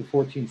 proceeded into the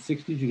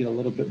 1460s. You get a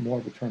little bit more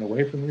of a turn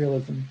away from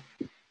realism,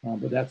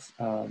 but that's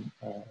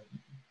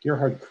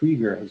Gerhard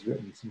Krieger has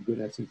written some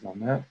good essays on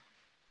that.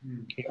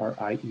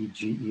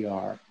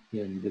 Krieger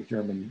in the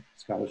German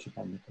scholarship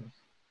on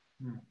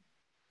Nicholas.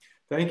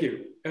 Thank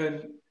you.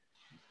 And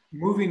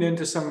moving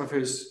into some of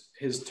his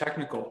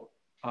technical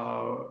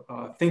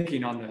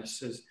thinking on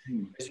this, as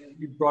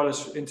you brought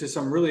us into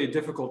some really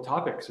difficult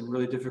topics and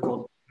really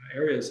difficult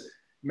areas.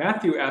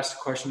 Matthew asked a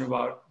question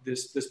about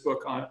this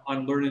book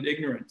on learned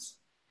ignorance,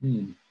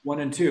 1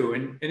 and 2,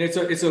 and it's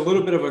a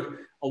little bit of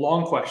a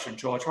long question,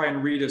 so I'll try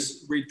and read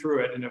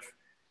through it, and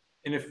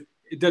if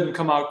it doesn't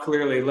come out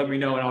clearly, let me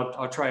know and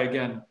I'll try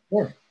again.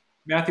 Sure.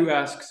 Matthew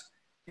asks,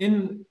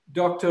 in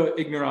Docta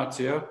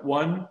Ignorantia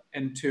 1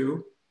 and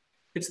 2,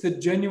 it's the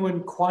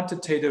genuine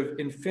quantitative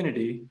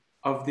infinity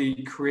of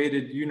the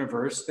created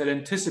universe that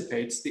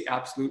anticipates the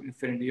absolute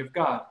infinity of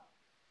God.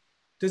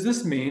 Does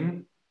this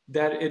mean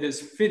that it is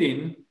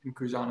fitting, in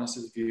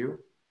Cusanus' view,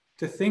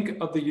 to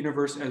think of the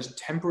universe as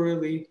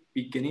temporally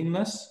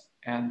beginningless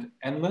and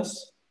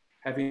endless,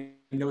 having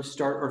no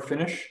start or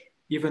finish,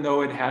 even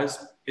though it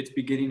has its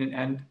beginning and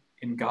end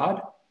in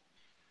God?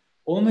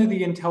 Only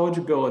the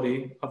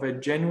intelligibility of a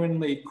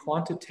genuinely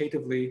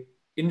quantitatively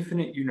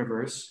infinite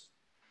universe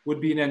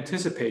would be an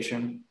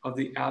anticipation of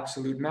the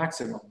absolute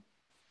maximum,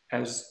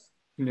 as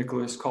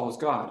Nicholas calls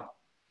God.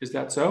 Is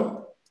that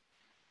so?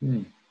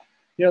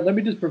 Yeah, let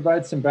me just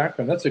provide some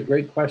background. That's a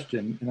great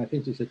question, and I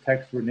think there's a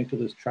text where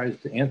Nicholas tries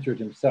to answer it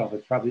himself.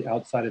 It's probably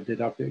outside of De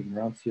Docta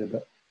Ignorantia,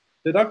 but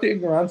De Docta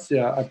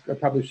Ignorantia, I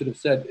probably should have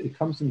said, it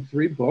comes in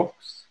 3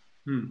 books.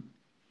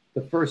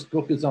 The first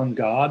book is on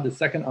God, the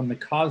second on the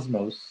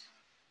cosmos,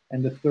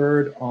 and the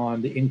third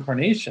on the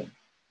incarnation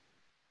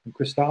and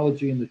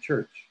Christology in the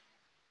church.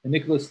 And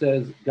Nicholas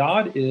says,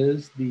 God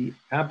is the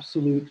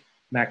absolute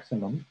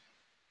maximum.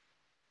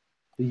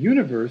 The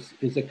universe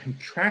is a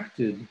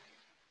contracted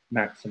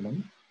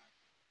maximum.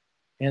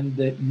 And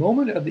the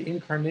moment of the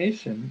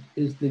incarnation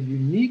is the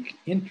unique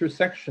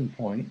intersection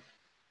point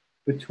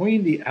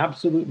between the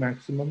absolute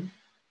maximum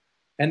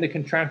and the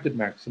contracted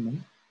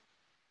maximum,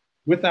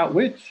 without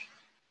which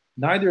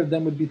neither of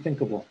them would be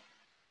thinkable.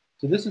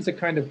 So this is a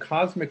kind of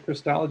cosmic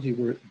Christology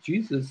where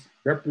Jesus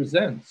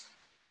represents,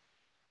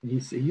 and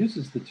he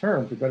uses the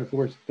term, for better or for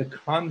worse, the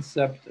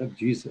concept of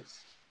Jesus.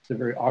 It's a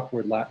very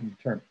awkward Latin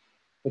term.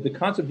 But the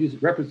concept of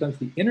Jesus represents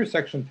the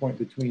intersection point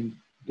between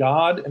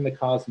God and the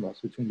cosmos,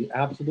 between the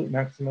absolute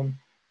maximum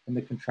and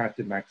the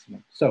contracted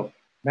maximum. So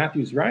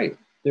Matthew's right.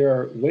 There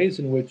are ways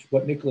in which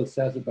what Nicholas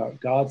says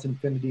about God's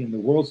infinity and the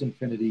world's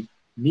infinity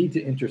need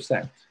to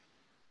intersect.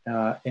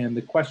 And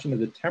the question of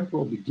the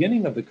temporal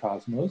beginning of the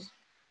cosmos,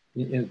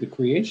 in the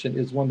creation,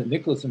 is one that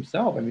Nicholas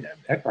himself, I mean,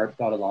 Eckhart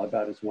thought a lot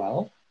about as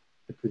well.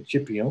 The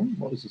principium,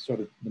 what was the sort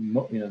of the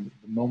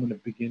moment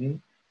of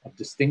beginning, of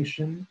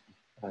distinction,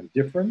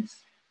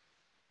 difference.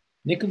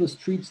 Nicholas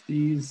treats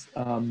these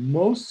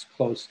most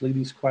closely,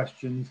 these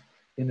questions,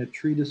 in a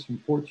treatise from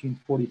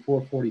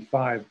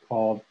 1444-45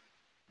 called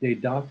De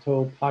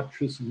Dato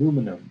Patris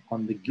Luminum,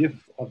 on the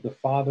gift of the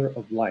Father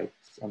of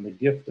Lights, on the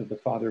gift of the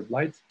Father of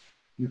Lights.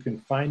 You can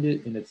find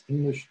it in its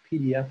English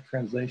PDF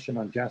translation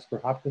on Jasper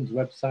Hopkins'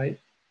 website,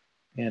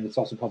 and it's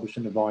also published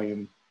in a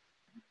volume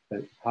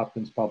that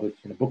Hopkins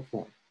published in a book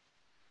form.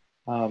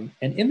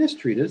 And in this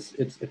treatise,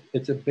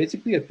 it's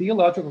basically a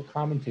theological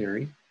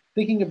commentary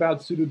thinking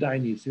about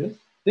Pseudo-Dionysius,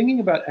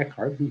 thinking about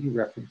Eckhart, who he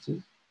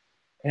references,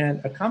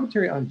 and a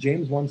commentary on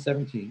James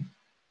 1:17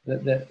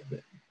 that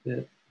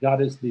that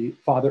God is the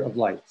father of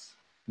lights.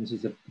 This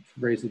is a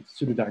phrase that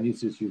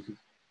Pseudo-Dionysius uses.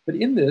 But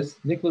in this,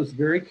 Nicholas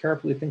very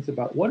carefully thinks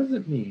about what does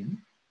it mean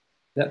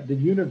that the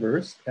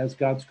universe, as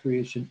God's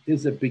creation,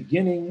 is a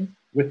beginning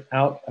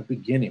without a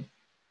beginning.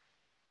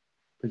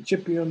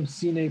 Principium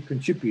sine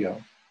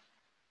principio.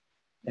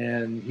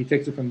 And he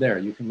takes it from there.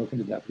 You can look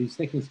into that. But he's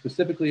thinking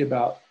specifically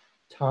about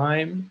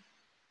time,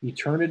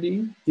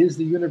 eternity. Is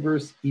the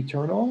universe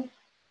eternal?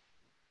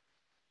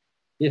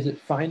 Is it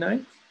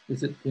finite?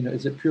 Is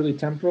it purely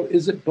temporal?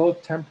 Is it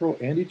both temporal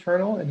and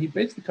eternal? And he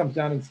basically comes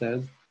down and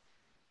says,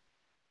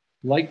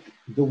 like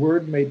the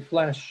Word made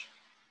flesh,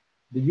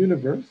 the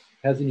universe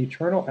has an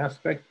eternal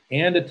aspect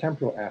and a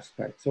temporal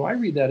aspect. So I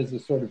read that as a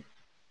sort of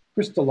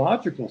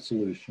Christological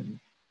solution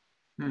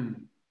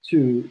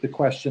to the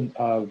question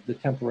of the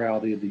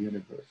temporality of the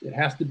universe. It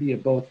has to be a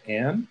both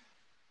and.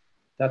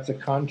 That's a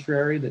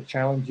contrary that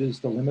challenges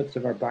the limits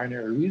of our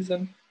binary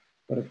reason.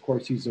 But of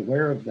course, he's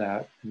aware of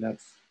that, and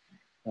that's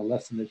a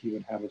lesson that he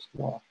would have us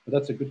draw. But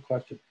that's a good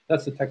question.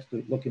 That's the text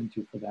to look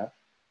into for that.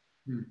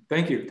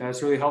 Thank you.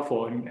 That's really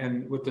helpful,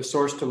 and with the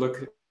source to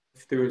look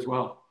through as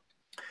well.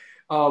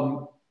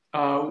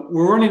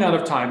 We're running out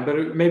of time,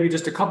 but maybe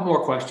just a couple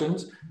more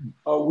questions.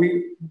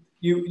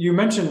 You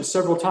mentioned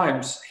several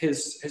times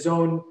his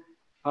own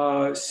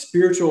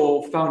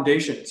spiritual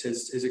foundations,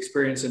 his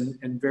experience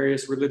in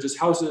various religious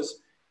houses,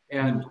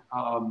 and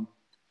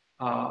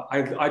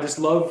I just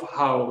love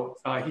how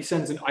he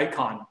sends an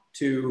icon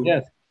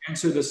to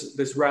answer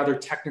this rather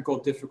technical,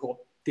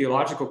 difficult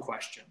theological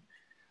question.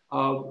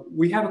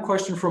 We have a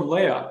question from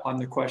Leah on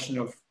the question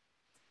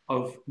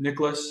of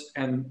Nicholas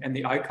and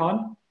the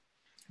icon.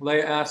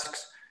 Leah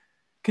asks,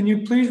 can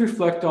you please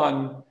reflect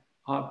on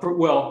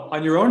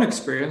your own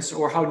experience,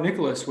 or how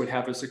Nicholas would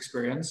have us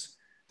experience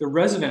the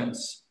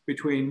resonance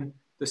between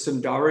the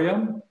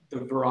Sundarium, the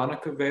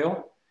Veronica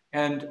veil,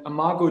 and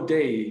Imago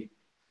Dei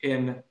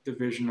in the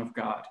vision of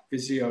God,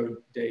 Visio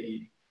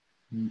Dei?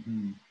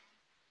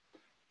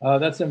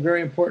 That's a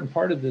very important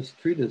part of this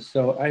treatise.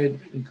 So I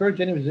encourage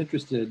anyone who's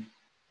interested,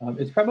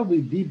 it's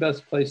probably the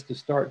best place to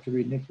start to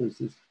read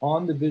Nicholas. It's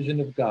On the Vision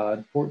of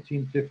God,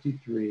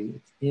 1453.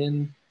 It's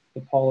in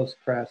the Paulus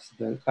Press,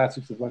 the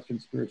Classics of Western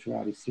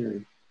Spirituality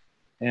series.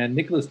 And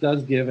Nicholas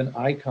does give an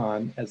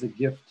icon as a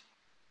gift,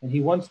 and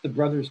he wants the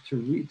brothers to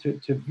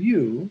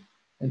view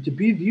and to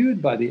be viewed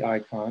by the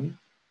icon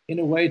in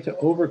a way to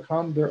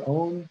overcome their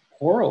own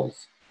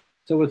quarrels.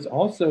 So it's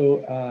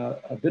also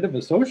a bit of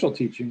a social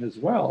teaching as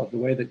well, of the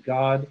way that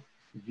God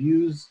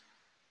views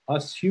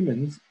us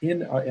humans in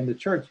the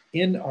church,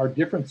 in our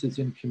differences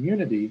in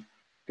community.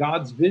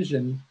 God's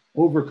vision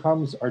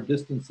overcomes our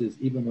distances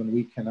even when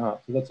we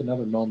cannot. So that's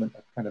another moment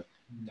of kind of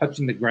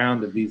touching the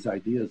ground of these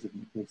ideas of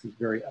Nicholas'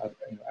 very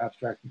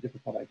abstract and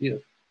difficult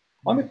ideas.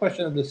 On the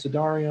question of the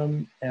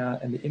Sudarium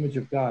and the image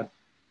of God,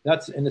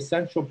 that's an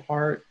essential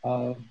part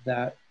of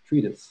that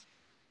treatise,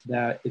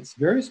 that it's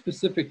very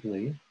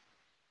specifically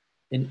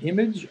an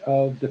image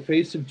of the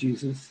face of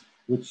Jesus,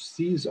 which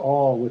sees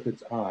all with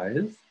its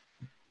eyes,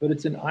 but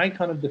it's an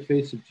icon of the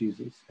face of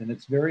Jesus. And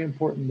it's very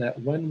important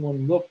that when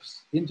one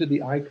looks into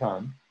the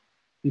icon,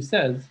 he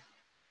says,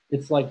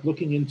 it's like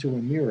looking into a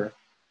mirror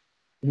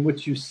in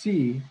which you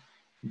see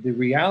the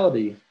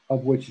reality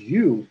of which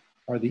you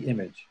are the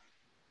image.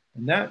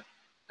 And that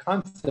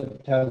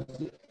concept has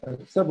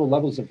several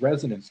levels of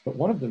resonance, but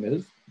one of them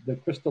is the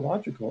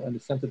Christological and the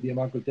sense of the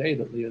Imago Dei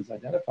that Leah is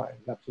identifying.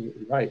 Is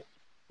absolutely right.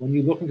 When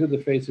you look into the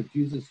face of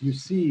Jesus, you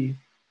see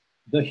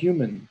the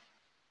human,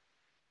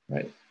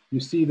 right? You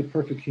see the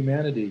perfect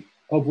humanity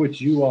of which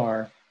you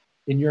are,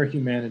 in your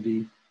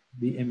humanity,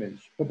 the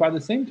image. But by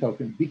the same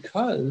token,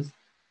 because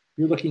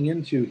you're looking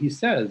into, he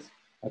says,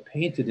 a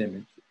painted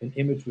image, an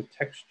image with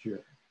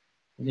texture,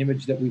 an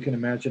image that we can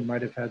imagine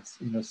might have had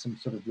some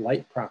sort of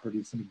light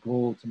properties, some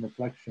gold, some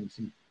reflection,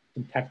 some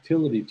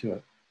tactility to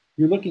it.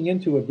 You're looking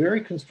into a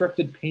very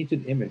constructed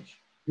painted image.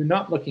 You're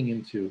not looking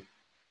into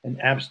an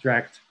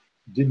abstract,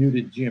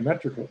 denuded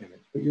geometrical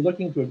image, but you're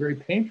looking into a very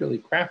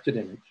painterly crafted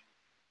image.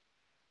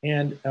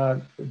 And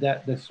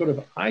that the sort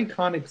of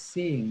iconic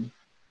seeing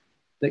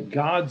that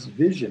God's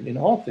vision in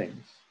all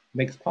things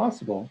makes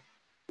possible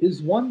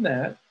is one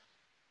that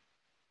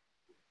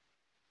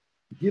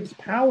gives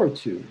power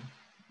to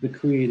the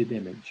created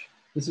image.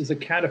 This is a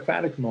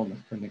cataphatic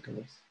moment for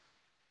Nicholas,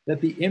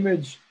 that the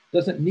image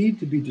doesn't need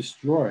to be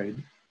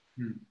destroyed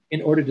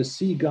in order to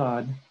see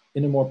God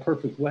in a more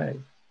perfect way.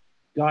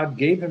 God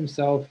gave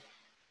himself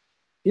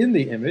in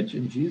the image,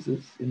 in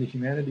Jesus, in the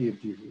humanity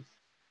of Jesus.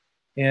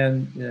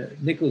 And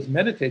Nicholas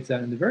meditates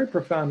that in a very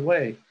profound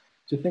way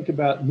to think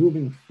about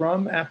moving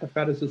from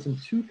apophaticism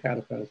to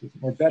cataphaticism,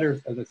 or better,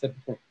 as I said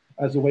before,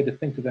 as a way to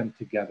think of them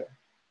together.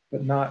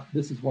 But not,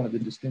 this is one of the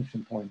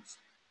distinction points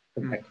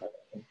from Eckhart.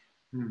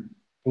 I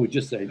would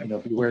just say,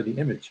 beware the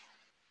image.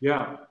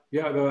 Yeah,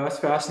 no, that's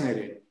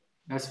fascinating.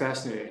 That's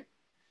fascinating.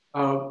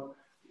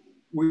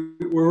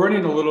 We're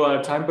running a little out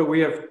of time, but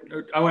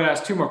I want to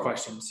ask two more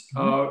questions.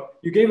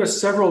 You gave us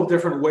several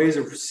different ways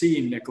of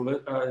seeing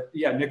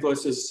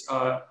Nicholas's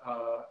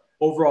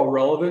overall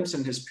relevance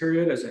in his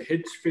period as a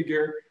hidden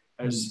figure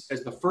as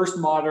the first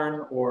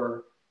modern,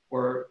 or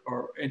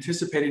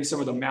anticipating some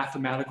of the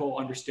mathematical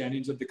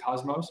understandings of the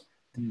cosmos.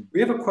 We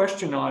have a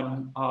question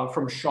on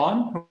from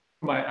Sean,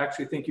 whom I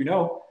actually think you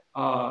know,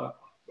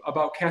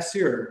 about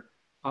Cassirer.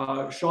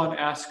 Sean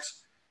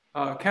asks,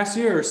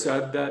 Cassirer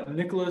said that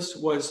Nicholas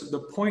was the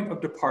point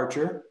of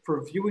departure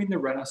for viewing the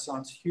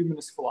Renaissance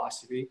humanist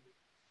philosophy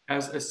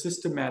as a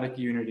systematic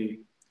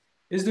unity.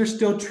 Is there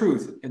still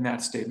truth in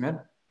that statement?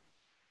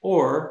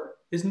 Or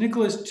is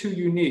Nicholas too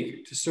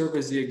unique to serve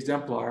as the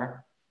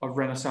exemplar of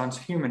Renaissance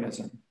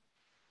humanism?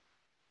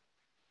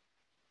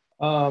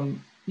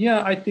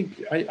 Yeah, I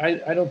think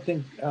I don't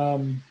think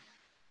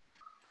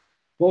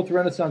both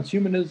Renaissance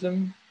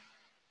humanism,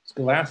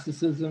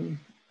 scholasticism,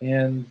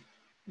 and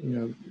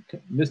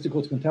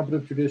mystical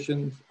contemplative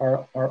traditions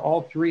are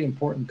all three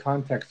important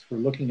contexts for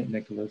looking at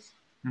Nicholas.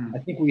 I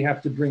think we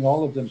have to bring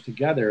all of them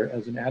together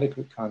as an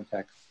adequate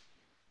context.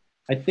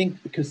 I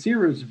think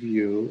Cassirer's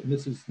view, and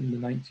this is in the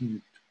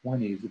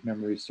 1920s, if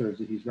memory serves,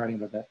 that he's writing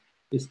about that,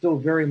 is still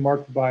very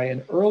marked by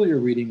an earlier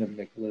reading of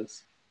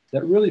Nicholas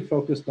that really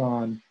focused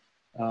on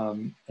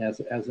as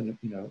a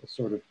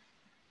sort of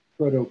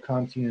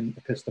proto-Kantian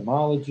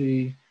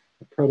epistemology,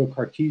 a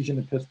proto-Cartesian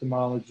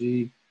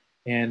epistemology,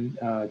 and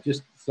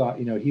just thought,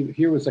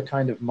 here was a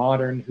kind of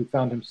modern who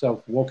found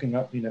himself woken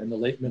up, in the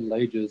late Middle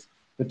Ages,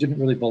 but didn't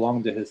really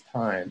belong to his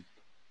time.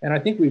 And I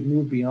think we've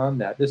moved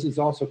beyond that. This is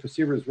also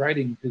Cassirer's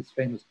writing his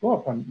famous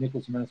book on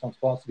Nicholas and Renaissance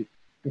philosophy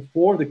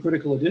before the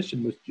critical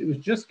edition was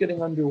just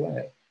getting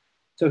underway.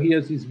 So he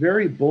has these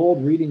very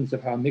bold readings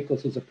of how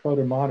Nicholas is a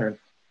proto-modern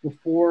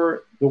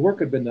before the work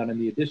had been done in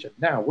the edition.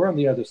 Now, we're on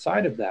the other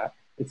side of that.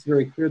 It's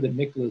very clear that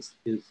Nicholas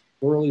is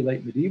early,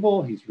 late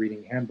medieval. He's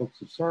reading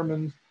handbooks of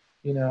sermons.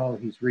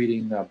 He's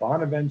reading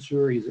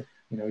Bonaventure. He's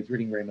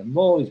reading Raymond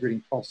Lull. He's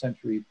reading 12th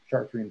century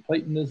Chartrian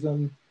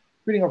Platonism,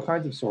 reading all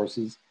kinds of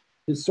sources.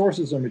 His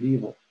sources are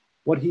medieval.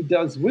 What he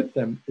does with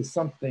them is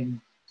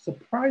something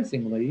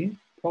surprisingly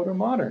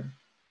proto-modern.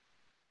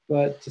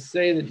 But to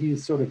say that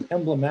he's sort of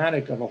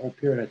emblematic of a whole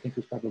period, I think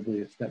is probably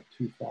a step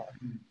too far.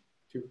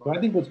 But I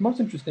think what's most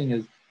interesting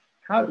is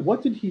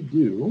what did he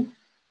do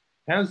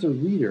as a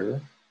reader,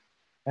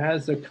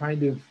 as a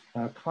kind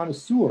of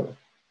connoisseur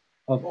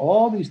of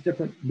all these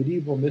different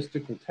medieval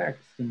mystical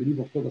texts and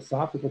medieval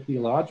philosophical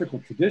theological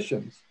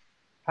traditions?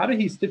 How did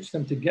he stitch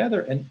them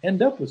together and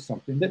end up with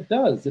something that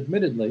does,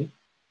 admittedly,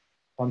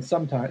 on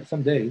some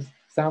days,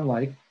 sound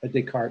like a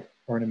Descartes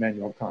or an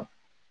Immanuel Kant?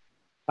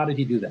 How did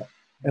he do that?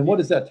 And what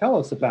does that tell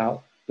us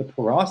about the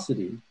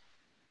porosity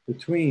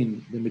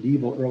between the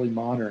medieval, early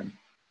modern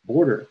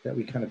border that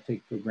we kind of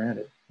take for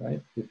granted, right?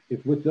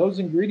 If with those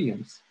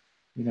ingredients,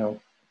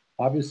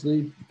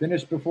 obviously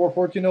finished before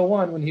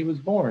 1401 when he was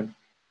born,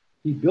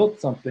 he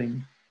built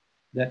something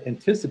that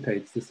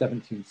anticipates the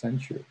 17th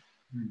century.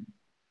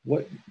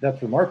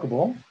 That's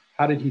remarkable.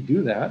 How did he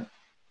do that?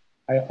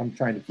 I'm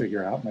trying to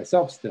figure out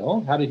myself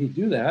still. How did he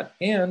do that?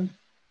 And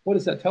what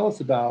does that tell us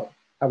about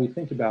how we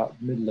think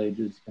about Middle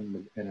Ages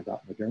and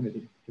about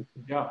modernity?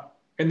 Yeah,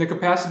 and the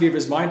capacity of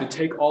his mind to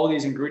take all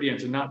these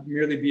ingredients and not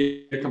merely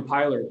be a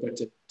compiler, but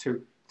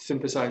to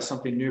synthesize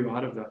something new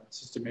out of them. It's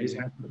just amazing.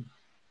 Exactly.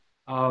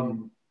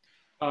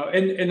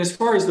 And as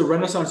far as the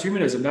Renaissance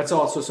humanism, that's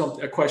also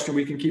a question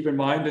we can keep in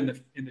mind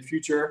in the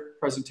future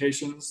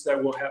presentations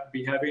that we'll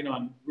be having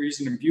on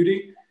reason and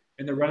beauty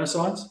in the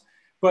Renaissance.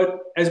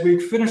 But as we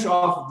finish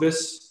off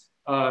this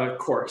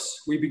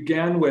course, we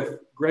began with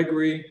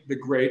Gregory the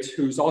Great,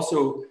 who's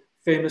also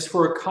famous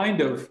for a kind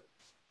of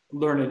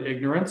learned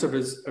ignorance of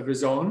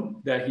his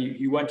own, that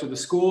he went to the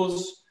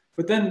schools,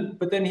 but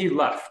then he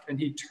left and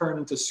he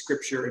turned to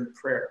scripture and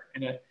prayer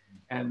in a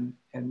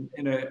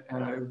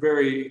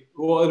very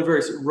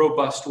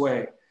robust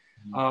way.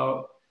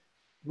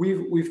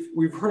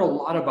 We've heard a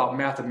lot about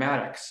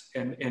mathematics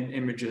and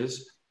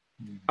images.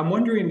 I'm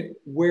wondering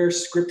where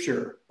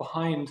scripture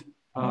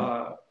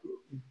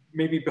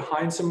maybe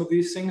behind some of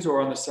these things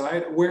or on the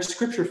side, where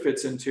scripture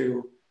fits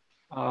into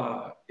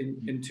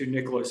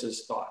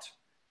Nicholas's thought.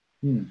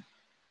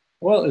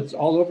 Well, it's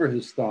all over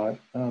his thought.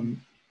 The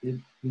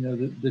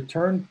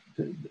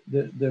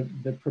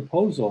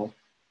proposal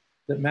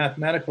that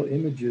mathematical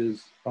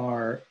images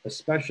are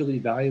especially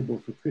valuable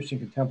for Christian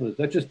contemplatives,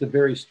 that's just a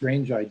very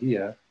strange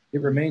idea.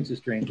 It remains a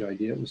strange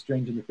idea. It was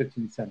strange in the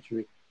 15th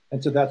century.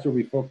 And so that's where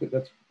we focus.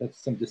 That's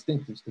some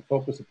distinctives to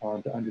focus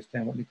upon to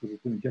understand what Nicholas is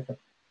doing different.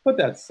 But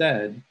that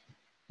said,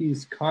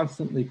 he's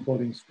constantly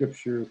quoting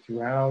scripture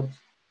throughout.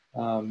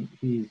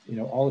 He's,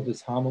 all of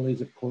his homilies,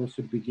 of course,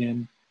 would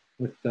begin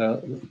with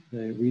the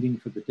reading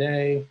for the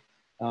day.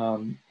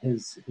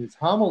 His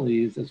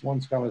homilies, as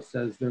one scholar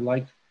says, they're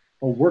like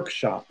a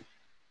workshop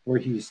where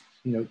he's,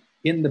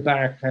 in the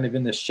back, kind of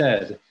in the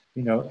shed,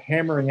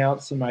 hammering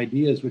out some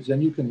ideas, which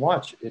then you can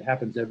watch. It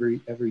happens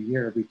every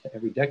year,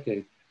 every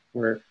decade,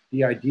 where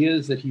the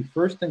ideas that he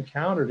first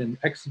encountered in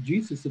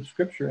exegesis of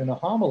scripture in a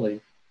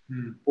homily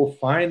will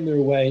find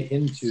their way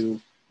into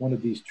one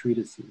of these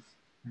treatises.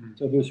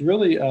 So there's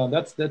really,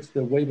 that's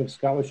the wave of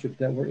scholarship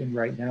that we're in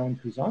right now in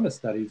Kusana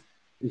studies,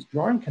 is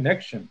drawing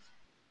connections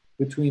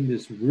between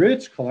this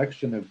rich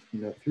collection of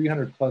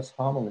 300 plus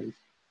homilies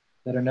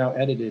that are now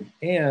edited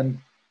and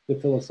the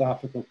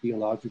philosophical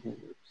theological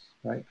works,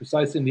 right?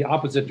 Precisely in the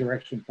opposite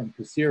direction from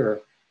Cusa,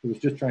 who was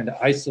just trying to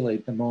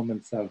isolate the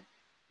moments of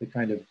the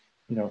kind of,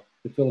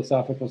 the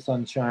philosophical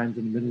sun shines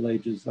in the Middle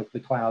Ages, like the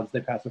clouds,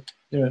 they pass.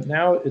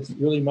 Now it's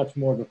really much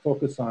more of a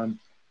focus on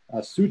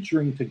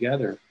suturing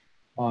together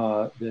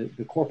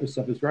the corpus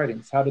of his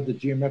writings. How did the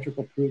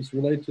geometrical proofs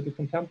relate to the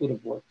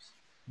contemplative works?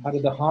 How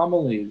did the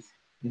homilies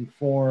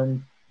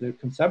inform the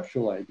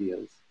conceptual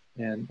ideas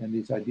and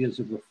these ideas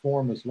of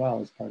reform as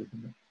well as part of the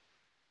myth?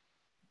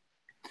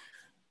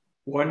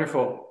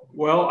 Wonderful.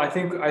 Well, I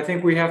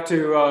think we have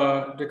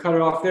to cut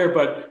it off there,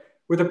 but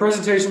with a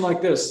presentation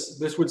like this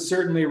would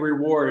certainly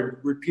reward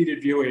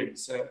repeated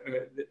viewings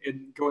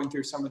in going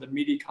through some of the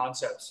meaty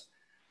concepts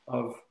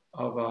of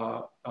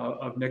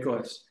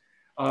Nicholas.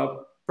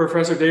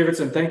 Professor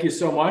Davidson, thank you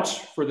so much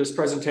for this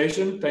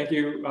presentation. Thank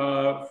you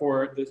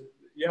for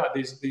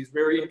these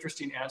very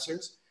interesting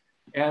answers.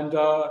 And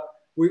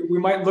we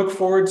might look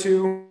forward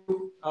to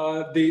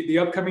the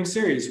upcoming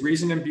series,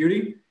 Reason and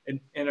Beauty,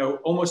 in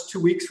almost 2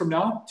 weeks from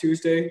now,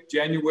 Tuesday,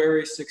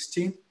 January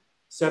 16th,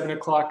 7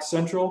 o'clock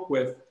Central,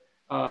 with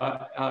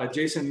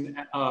Jason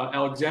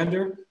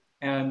Alexander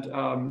and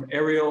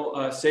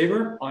Ariel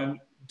Saber on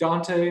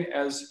Dante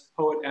as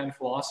poet and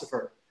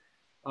philosopher.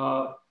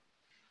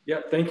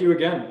 Thank you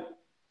again.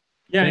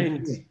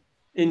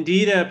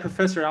 Indeed,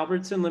 Professor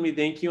Albertson, let me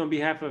thank you on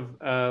behalf of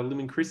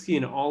Lumen Christi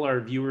and all our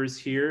viewers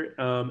here.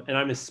 And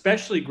I'm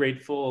especially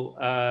grateful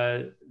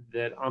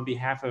that on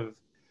behalf of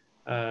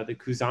the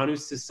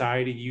Cusanus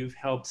Society, you've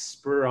helped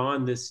spur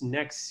on this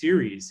next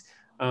series.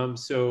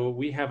 So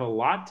we have a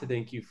lot to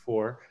thank you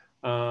for.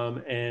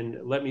 And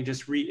let me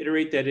just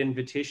reiterate that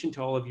invitation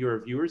to all of your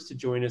viewers to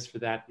join us for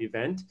that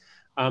event.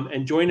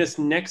 And join us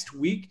next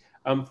week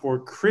for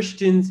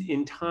Christians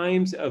in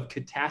Times of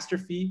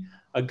Catastrophe,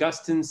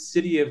 Augustine's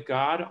City of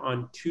God,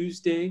 on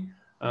Tuesday,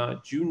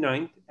 June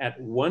 9th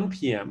at 1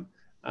 p.m.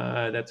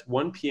 That's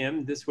 1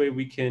 p.m. This way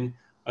we can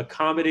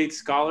accommodate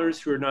scholars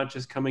who are not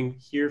just coming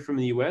here from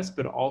the US,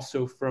 but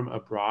also from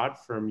abroad,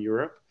 from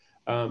Europe.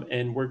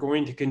 And we're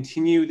going to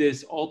continue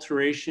this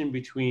alteration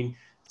between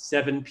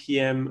 7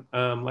 p.m.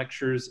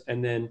 Lectures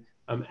and then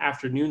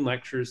afternoon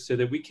lectures, so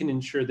that we can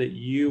ensure that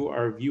you,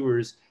 our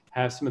viewers,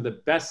 have some of the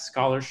best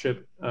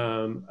scholarship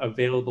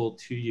available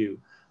to you.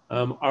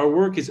 Our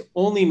work is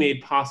only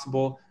made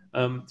possible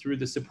through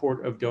the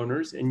support of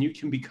donors, and you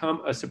can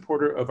become a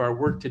supporter of our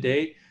work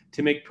today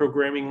to make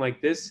programming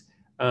like this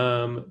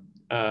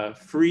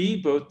free,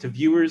 both to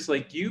viewers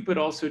like you, but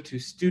also to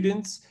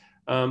students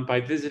by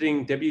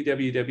visiting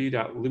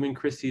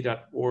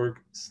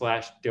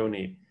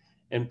www.lumenchristi.org/donate.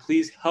 And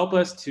please help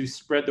us to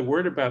spread the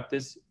word about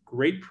this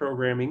great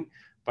programming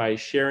by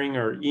sharing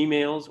our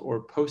emails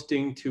or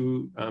posting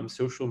to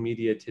social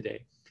media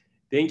today.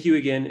 Thank you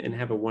again, and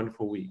have a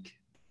wonderful week.